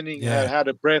on-the-job training, how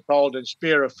to breath hold and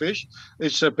spear a fish,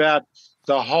 it's about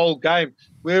the whole game.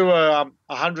 We were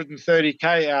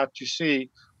 130K out to sea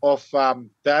off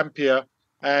Dampier,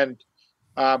 and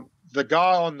the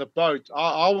guy on the boat,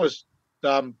 I was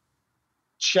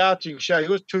shouting. He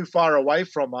was too far away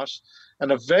from us.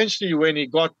 And eventually when he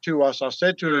got to us, I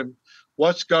said to him,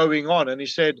 what's going on? And he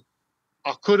said,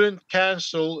 I couldn't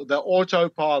cancel the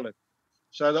autopilot.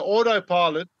 So the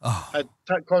autopilot had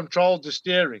controlled the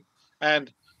steering.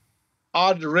 And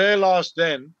I'd realized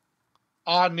then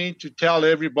I need to tell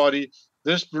everybody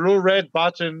this blue red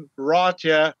button right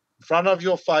here in front of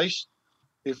your face.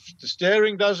 If the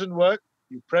steering doesn't work,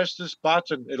 you press this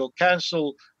button, it'll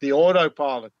cancel the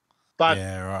autopilot. But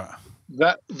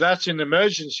that's in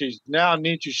emergencies. Now I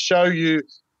need to show you,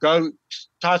 go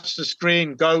touch the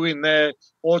screen, go in there,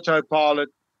 autopilot,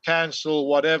 cancel,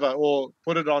 whatever, or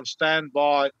put it on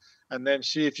standby and then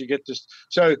see if you get this.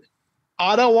 So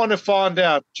I don't want to find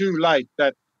out too late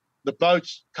that the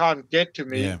boats can't get to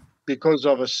me because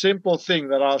of a simple thing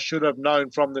that I should have known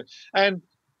from and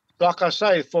like I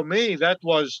say, for me, that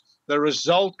was the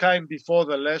result came before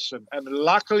the lesson, and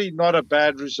luckily not a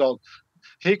bad result.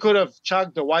 He could have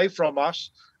chugged away from us,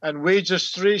 and we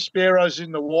just 3 spearos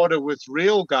in the water with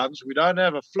real guns. We don't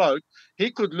have a float.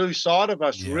 He could lose sight of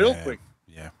us real quick.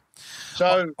 Yeah.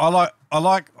 So I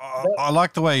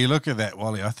like the way you look at that,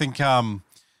 Wally. I think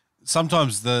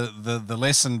sometimes the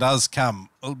lesson does come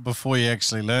before you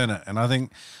actually learn it. And I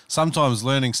think sometimes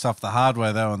learning stuff the hard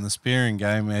way, though, in the spearing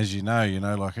game, as you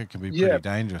know, like it can be pretty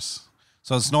dangerous.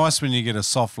 So it's nice when you get a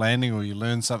soft landing or you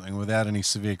learn something without any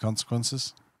severe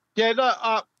consequences. Yeah,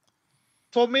 no,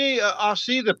 for me, I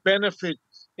see the benefit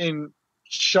in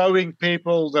showing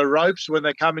people the ropes when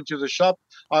they come into the shop.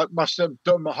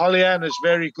 Holly-Ann is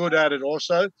very good at it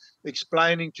also,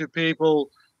 explaining to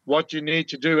people what you need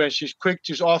to do, and she's quick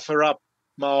to offer up,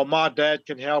 my dad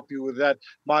can help you with that.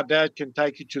 My dad can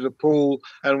take you to the pool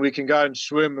and we can go and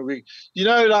swim.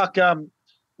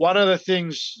 One of the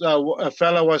things a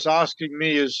fellow was asking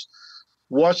me is,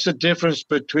 what's the difference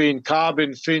between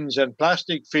carbon fins and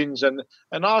plastic fins? And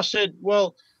I said,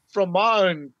 well, from my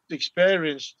own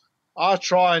experience, I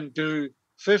try and do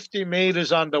 50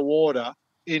 meters underwater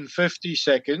in 50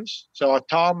 seconds. So I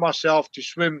time myself to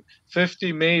swim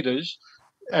 50 meters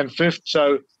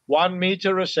so 1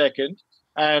 meter a second,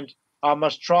 and I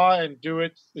must try and do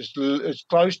it as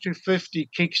close to 50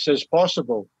 kicks as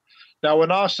possible. Now,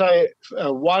 when I say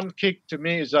one kick to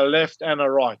me is a left and a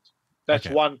right, that's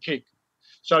one kick.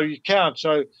 So you count.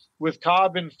 So with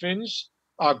carbon fins,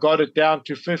 I got it down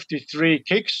to 53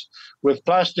 kicks. With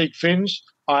plastic fins,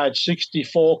 I had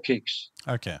 64 kicks.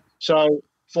 Okay. So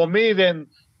for me, then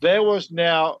there was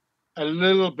now a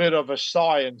little bit of a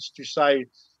science to say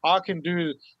I can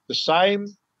do the same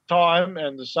time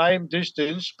and the same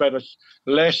distance, but it's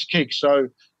less kick. So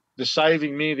they're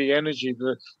saving me the energy.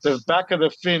 The back of the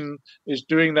fin is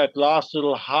doing that last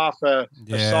little half a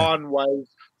sine wave,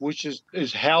 which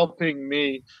is helping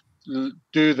me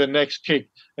do the next kick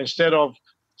instead of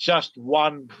just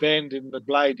one bend in the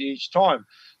blade each time.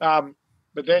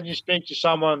 But then you speak to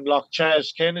someone like Chaz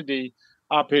Kennedy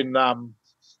up in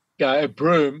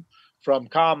Broome from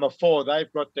Karma 4.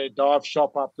 They've got their dive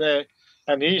shop up there.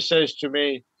 And he says to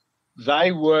me,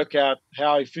 they work out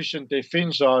how efficient their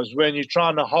fins are when you're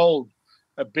trying to hold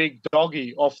a big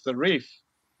doggy off the reef,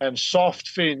 and soft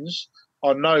fins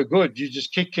are no good. You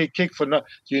just kick for no.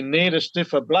 You need a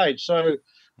stiffer blade. So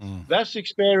that's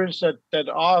experience that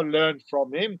I learned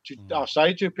from him. I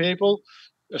say to people,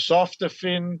 a softer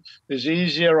fin is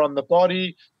easier on the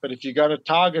body, but if you're going to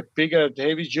target bigger,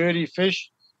 heavy-duty fish,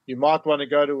 you might want to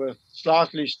go to a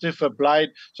slightly stiffer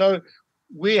blade. So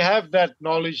we have that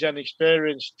knowledge and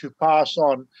experience to pass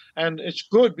on, and it's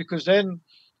good because then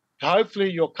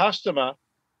hopefully your customer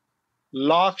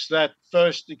likes that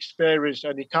first experience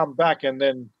and he come back and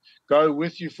then go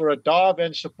with you for a dive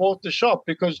and support the shop.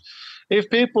 Because if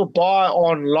people buy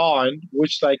online,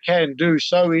 which they can do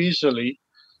so easily,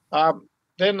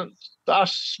 then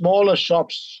us smaller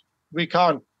shops, we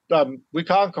can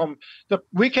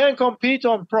compete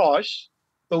on price,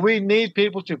 but we need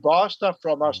people to buy stuff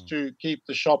from us to keep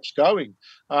the shops going.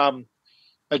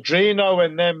 Adreno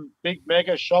and them big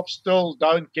mega shops still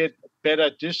don't get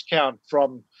better discount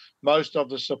from most of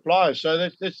the suppliers. So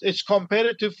it's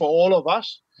competitive for all of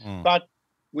us, but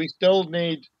we still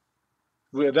need.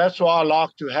 That's why I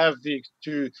like to have the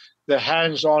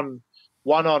hands-on,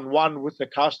 one-on-one with the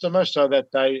customer, so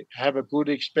that they have a good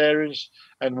experience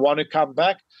and want to come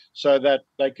back, so that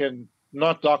they can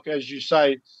not, like as you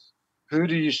say, who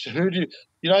do you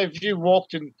if you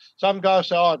walked in, some guys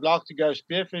say, I'd like to go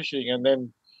spearfishing, and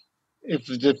then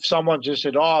if someone just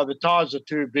said, the tides are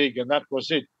too big, and that was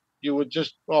it, you would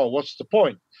just, what's the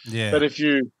point? Yeah. But if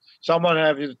someone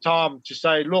have the time to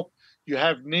say, look, you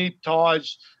have neap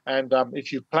tides, and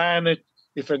if you plan it,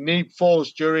 if a neap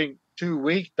falls during 2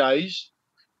 weekdays,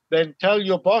 then tell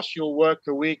your boss you'll work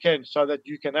the weekend so that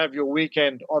you can have your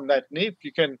weekend on that neap.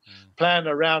 You can plan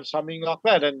around something like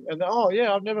that. And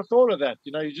I've never thought of that.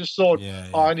 You just thought, I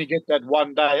only get that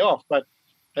 1 day off. But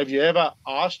have you ever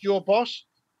asked your boss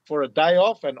for a day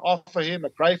off and offer him a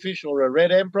crayfish or a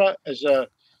red emperor as a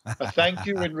thank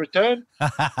you in return?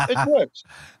 It works.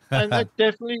 And that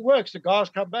definitely works. The guys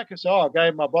come back and say, I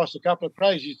gave my boss a couple of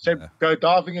crays. He said, go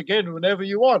diving again whenever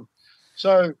you want.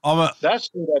 So that's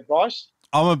good advice.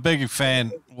 I'm a big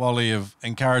fan, Wally, of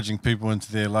encouraging people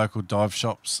into their local dive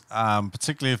shops,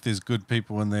 particularly if there's good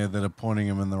people in there that are pointing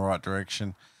them in the right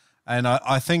direction. And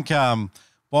I think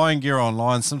buying gear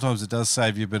online, sometimes it does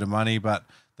save you a bit of money, but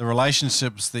the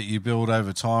relationships that you build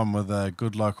over time with a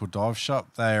good local dive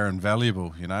shop, they are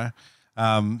invaluable, You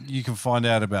can find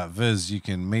out about Viz, you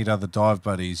can meet other dive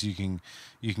buddies, you can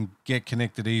get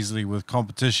connected easily with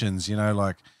competitions,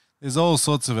 there's all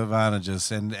sorts of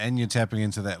advantages, and you're tapping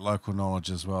into that local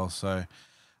knowledge as well. So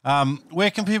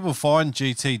where can people find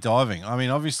GT Diving? I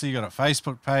mean, obviously you've got a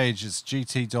Facebook page, it's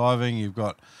GT Diving. You've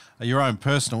got your own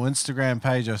personal Instagram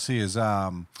page, I see, is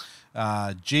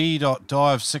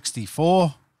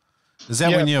g.dive64. Is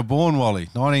that when you were born, Wally?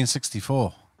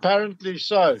 1964? Apparently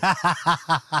so.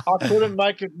 I couldn't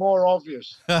make it more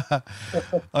obvious.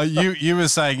 You were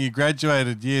saying you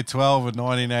graduated year 12 in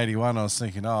 1981. I was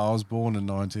thinking, I was born in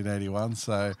 1981.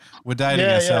 So we're dating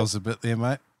ourselves a bit there,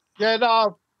 mate. Yeah,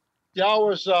 no.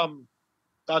 Yeah,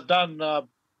 I'd done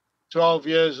 12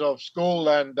 years of school,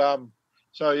 and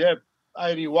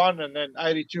 81 and then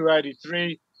 82,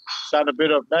 83, done a bit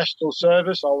of national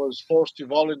service. I was forced to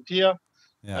volunteer.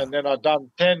 Yeah. And then I'd done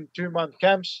 10 2-month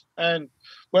camps. And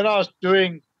when I was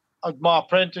doing my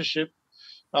apprenticeship,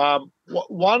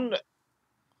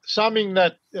 something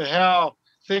that how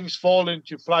things fall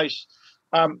into place.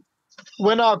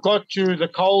 When I got to the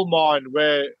coal mine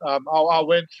where I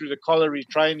went through the Colliery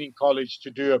Training College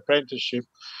to do apprenticeship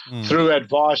through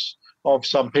advice of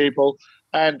some people.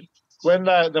 And when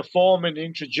the foreman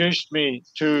introduced me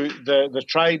to the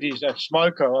tradies at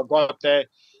Smoko, I got there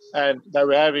and they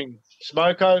were having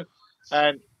Smoko,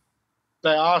 and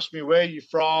they asked me, where are you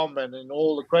from, and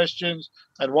all the questions.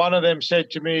 And one of them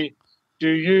said to me, do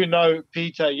you know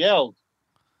Peter Yeld?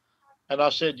 And I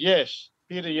said, yes,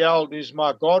 Peter Yeld is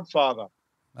my godfather.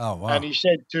 Oh, wow. And he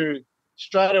said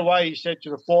straight away, he said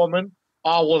to the foreman,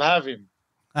 I will have him.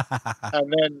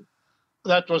 And then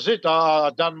that was it.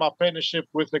 I done my apprenticeship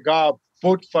with the guy,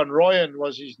 Boet van Rooyen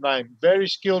was his name. Very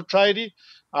skilled tradie.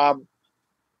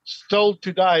 Still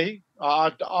today,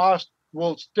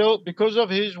 still, because of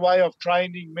his way of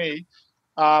training me,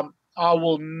 I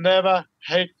will never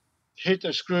hit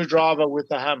a screwdriver with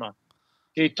a hammer.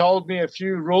 He told me a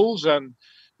few rules, and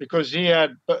because he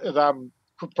had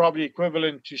probably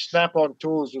equivalent to snap-on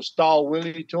tools or style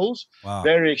willy tools,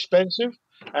 very expensive,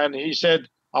 and he said,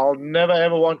 I'll never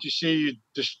ever want to see you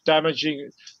just damaging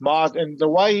and the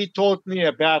way he taught me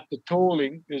about the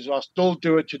tooling is I still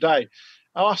do it today.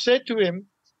 And I said to him,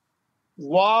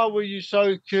 why were you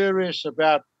so curious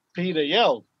about Peter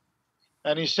Yeld?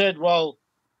 And he said, well,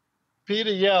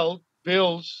 Peter Yeld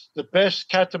builds the best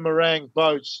catamaran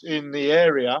boats in the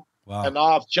area, and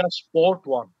I've just bought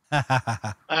one.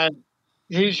 And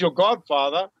he's your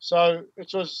godfather. So it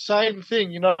was the same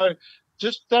thing,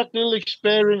 just that little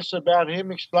experience about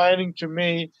him explaining to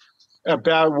me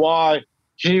about why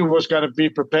he was going to be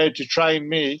prepared to train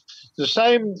me. The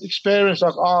same experience,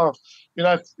 like,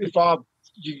 if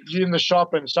you're in the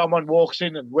shop and someone walks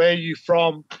in and where are you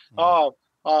from? I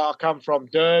come from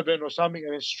Durban or something.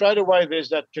 And then straight away there's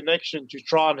that connection to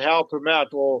try and help him out.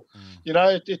 Or,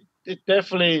 it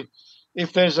definitely,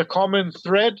 if there's a common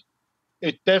thread,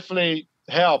 it definitely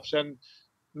helps. And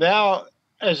now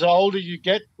as the older you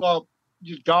get,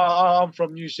 you go, I'm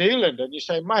from New Zealand, and you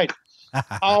say, mate,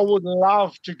 I would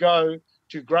love to go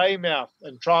to Greymouth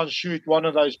and try and shoot one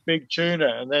of those big tuna.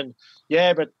 And then,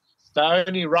 but they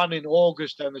only run in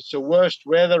August and it's the worst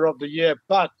weather of the year.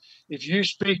 But if you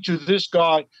speak to this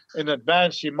guy in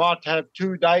advance, you might have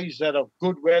 2 days that are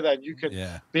good weather and you can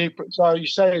be. So you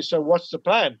say, so what's the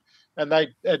plan? And they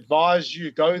advise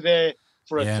you go there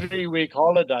for a 3-week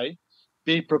holiday,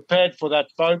 be prepared for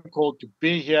that phone call to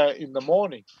be here in the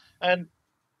morning. And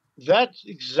that's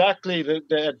exactly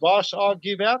the advice I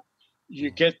give out. You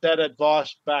get that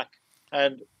advice back.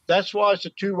 And that's why it's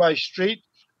a two-way street,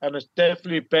 and it's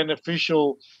definitely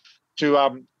beneficial to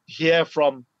hear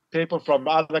from people from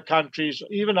other countries,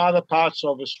 even other parts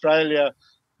of Australia.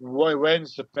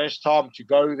 When's the best time to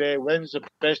go there? When's the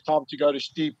best time to go to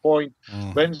Steep Point?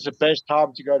 When's the best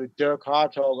time to go to Dirk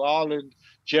Hartog Island,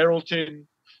 Geraldton,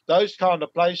 those kind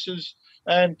of places?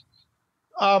 And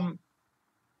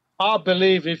I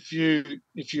believe if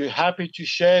you're happy to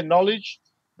share knowledge,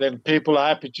 then people are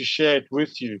happy to share it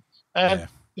with you, and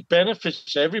it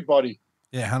benefits everybody.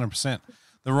 Yeah, 100%.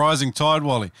 The rising tide,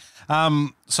 Wally.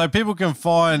 So people can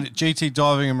find GT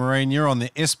Diving and Marine. You're on the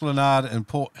Esplanade in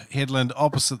Port Hedland,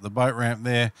 opposite the boat ramp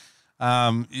there.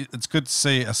 It's good to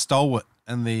see a stalwart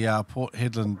in the Port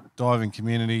Hedland diving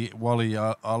community. Wally,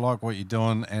 I like what you're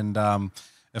doing, and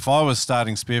if I was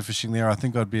starting spearfishing there, I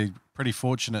think I'd be pretty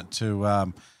fortunate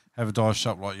to have a dive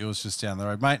shop like yours just down the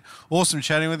road. Mate, awesome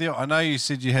chatting with you. I know you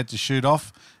said you had to shoot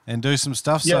off and do some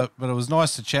stuff, but it was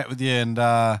nice to chat with you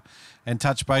and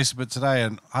touch base a bit today,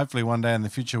 and hopefully one day in the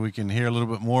future we can hear a little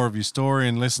bit more of your story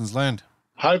and lessons learned.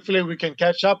 Hopefully we can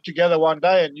catch up together one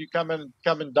day and you come and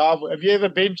dive. Have you ever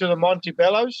been to the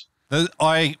Montebellos?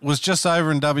 I was just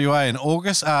over in WA in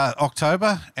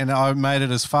October, and I made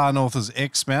it as far north as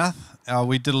Exmouth.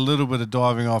 We did a little bit of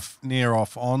diving off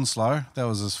Onslow. That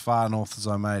was as far north as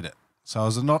I made it. So I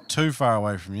was not too far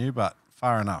away from you, but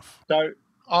far enough. So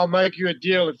I'll make you a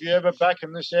deal. If you're ever back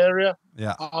in this area,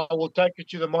 I will take you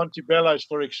to the Montebellos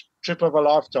for a trip of a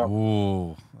lifetime.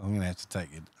 Oh, I'm going to have to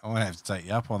take you. I'm going to have to take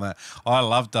you up on that. I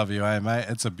love WA, mate.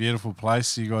 It's a beautiful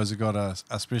place. You guys have got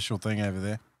a special thing over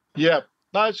there. Yeah.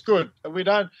 No, it's good. We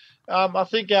don't. I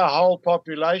think our whole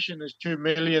population is 2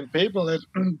 million people.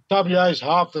 WA is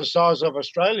half the size of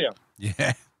Australia.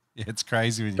 Yeah, it's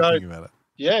crazy when you think about it.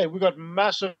 Yeah, we've got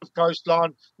massive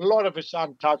coastline. A lot of it's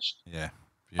untouched. Yeah,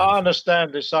 beautiful. I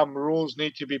understand there's some rules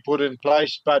need to be put in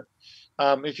place, but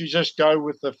if you just go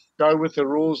with the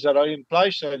rules that are in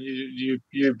place and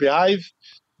you behave,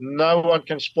 no one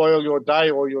can spoil your day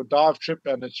or your dive trip,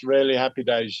 and it's really happy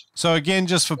days. So again,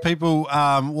 just for people,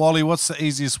 Wally, what's the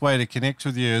easiest way to connect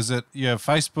with you? Is it your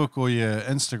Facebook or your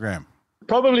Instagram?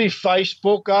 Probably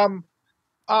Facebook.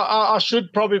 I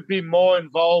should probably be more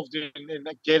involved in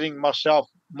getting myself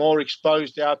more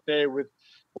exposed out there with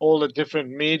all the different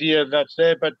media that's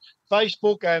there. But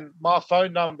Facebook, and my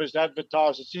phone number is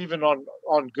advertised. It's even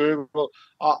on Google.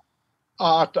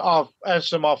 I'll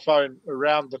answer my phone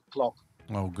around the clock.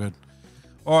 Oh, good.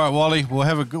 All right, Wally, we'll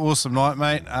have a good, awesome night,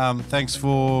 mate. Thanks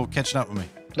for catching up with me.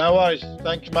 No worries.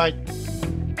 Thanks, mate.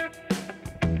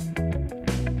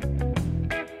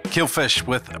 Kill fish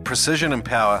with precision and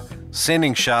power,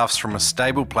 sending shafts from a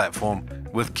stable platform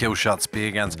with Killshot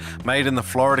spear guns. Made in the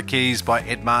Florida Keys by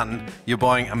Ed Martin, you're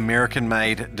buying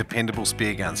American-made, dependable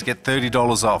spear guns. Get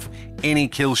 $30 off any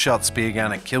Killshot spear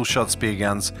gun at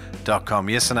killshotspearguns.com.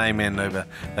 Yes and amen, Nuba.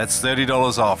 That's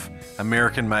 $30 off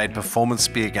American-made performance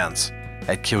spear guns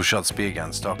at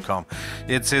killshotspearguns.com.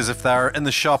 It says if they're in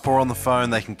the shop or on the phone,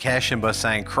 they can cash in by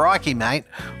saying, "Crikey, mate,"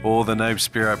 or the Noob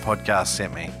Spearo podcast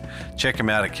sent me. Check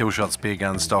them out at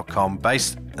killshotspearguns.com,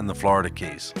 based in the Florida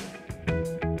Keys.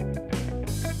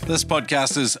 This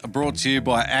podcast is brought to you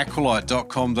by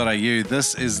aqualite.com.au.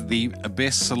 This is the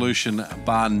best solution,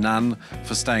 bar none,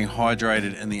 for staying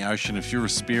hydrated in the ocean. If you're a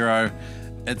Spearo,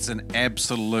 it's an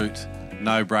absolute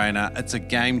no-brainer. It's a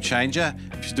game changer.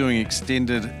 If you're doing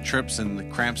extended trips and the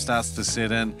cramp starts to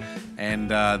set in and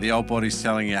the old body's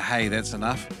telling you, hey, that's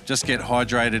enough, just get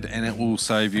hydrated and it will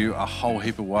save you a whole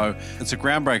heap of woe. It's a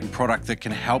groundbreaking product that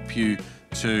can help you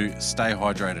to stay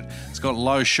hydrated. It's got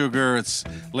low sugar, it's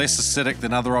less acidic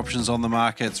than other options on the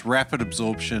market, it's rapid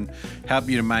absorption, help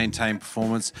you to maintain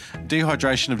performance.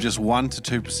 Dehydration of just 1 to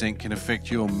 2% can affect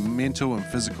your mental and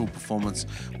physical performance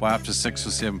by up to 6 or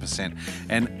 7%.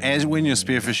 And as when you're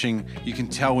spearfishing, you can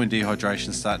tell when dehydration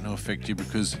is starting to affect you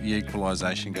because the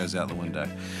equalization goes out the window.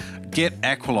 Get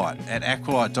Aqualite at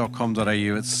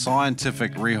aqualite.com.au. It's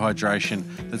scientific rehydration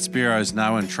that Spearos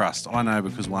know and trust. I know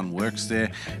because one works there,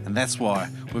 and that's why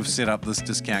we've set up this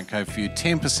discount code for you.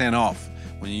 10% off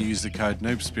when you use the code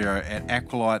NoobSpearo at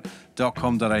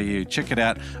aqualite.com.au. Check it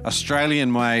out.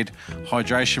 Australian-made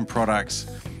hydration products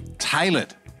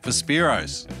tailored for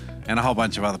Spearos and a whole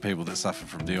bunch of other people that suffer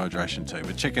from dehydration too.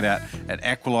 But check it out at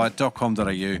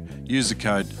aqualite.com.au. Use the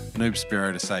code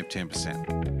NoobSpearo to save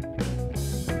 10%.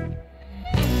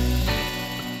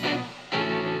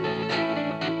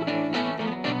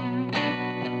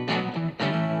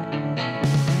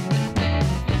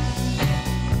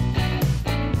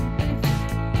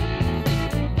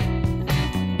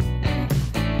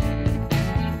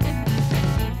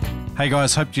 Hey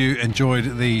guys, hope you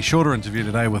enjoyed the shorter interview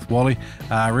today with Wally.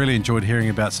 Really enjoyed hearing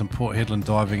about some Port Hedland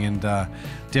diving and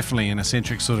definitely an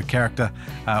eccentric sort of character.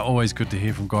 Always good to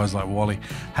hear from guys like Wally.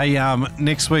 Hey,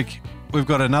 next week we've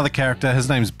got another character. His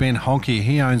name's Ben Honky.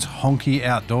 He owns Honky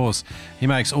Outdoors. He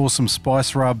makes awesome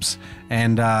spice rubs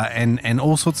and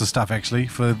all sorts of stuff actually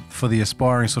for the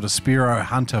aspiring sort of Spearo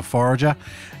hunter forager.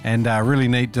 And really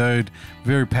neat dude,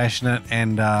 very passionate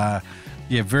and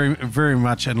yeah, very, very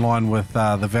much in line with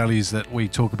the values that we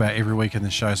talk about every week in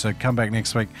the show. So come back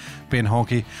next week, Ben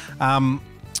Honky.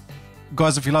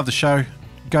 Guys, if you love the show,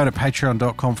 go to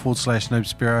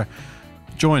patreon.com/NoobSpearo.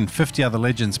 Join 50 other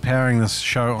legends powering this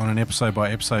show on an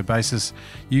episode-by-episode basis.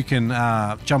 You can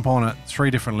jump on at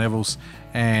 3 different levels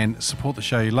and support the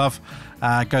show you love.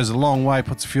 It goes a long way,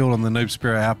 puts fuel on the Noob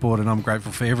Spearo outboard, and I'm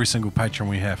grateful for every single patron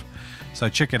we have. So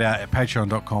check it out at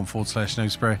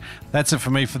patreon.com/NoobSpearo. That's it for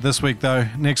me for this week, though.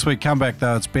 Next week, come back,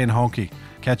 though. It's Ben Honky.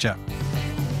 Catch up.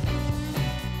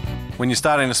 When you're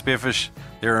starting to spearfish,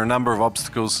 there are a number of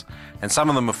obstacles, and some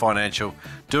of them are financial.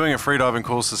 Doing a freediving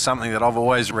course is something that I've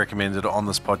always recommended on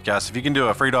this podcast. If you can do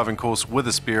a freediving course with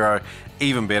a Spearo,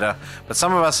 even better. But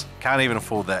some of us can't even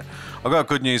afford that. I've got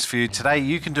good news for you. Today,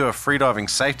 you can do a freediving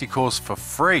safety course for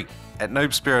free at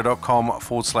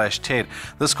noobspearo.com/Ted.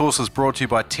 This course is brought to you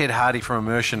by Ted Hardy from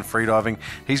Immersion Freediving.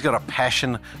 He's got a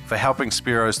passion for helping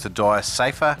Spearos to dive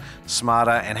safer, smarter,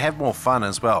 and have more fun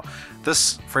as well.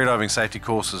 This freediving safety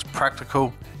course is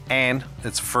practical and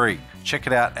it's free. Check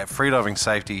it out at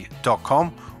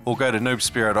freedivingsafety.com or go to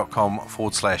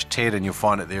noobspearo.com/Ted and you'll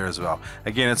find it there as well.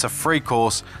 Again, it's a free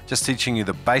course just teaching you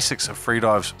the basics of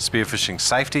freedive spearfishing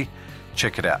safety.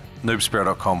 Check it out,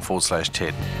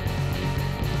 noobspearo.com/Ted.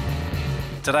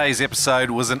 Today's episode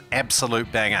was an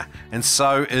absolute banger, and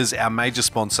so is our major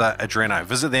sponsor, Adreno.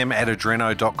 Visit them at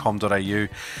adreno.com.au.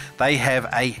 They have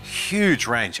a huge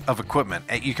range of equipment.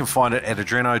 You can find it at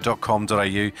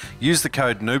adreno.com.au. Use the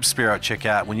code NoobSpearo at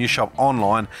checkout. When you shop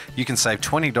online, you can save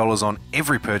 $20 on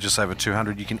every purchase over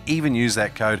 $200. You can even use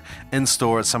that code in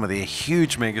store at some of their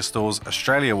huge mega stores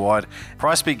Australia-wide.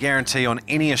 Price beat guarantee on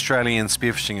any Australian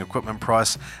spearfishing equipment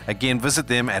price. Again, visit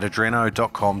them at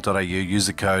adreno.com.au. Use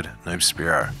the code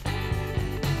NoobSpearo. I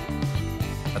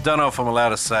don't know if I'm allowed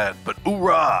to say it, but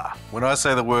hoorah! When I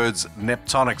say the words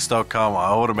Neptonics.com, I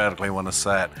automatically want to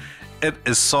say it. It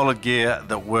is solid gear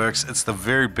that works. It's the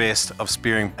very best of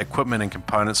spearing equipment and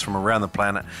components from around the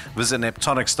planet. Visit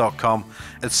Neptonics.com.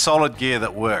 It's solid gear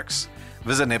that works.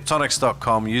 Visit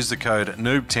Neptonics.com, use the code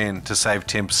NOOB10 to save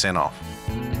 10% off.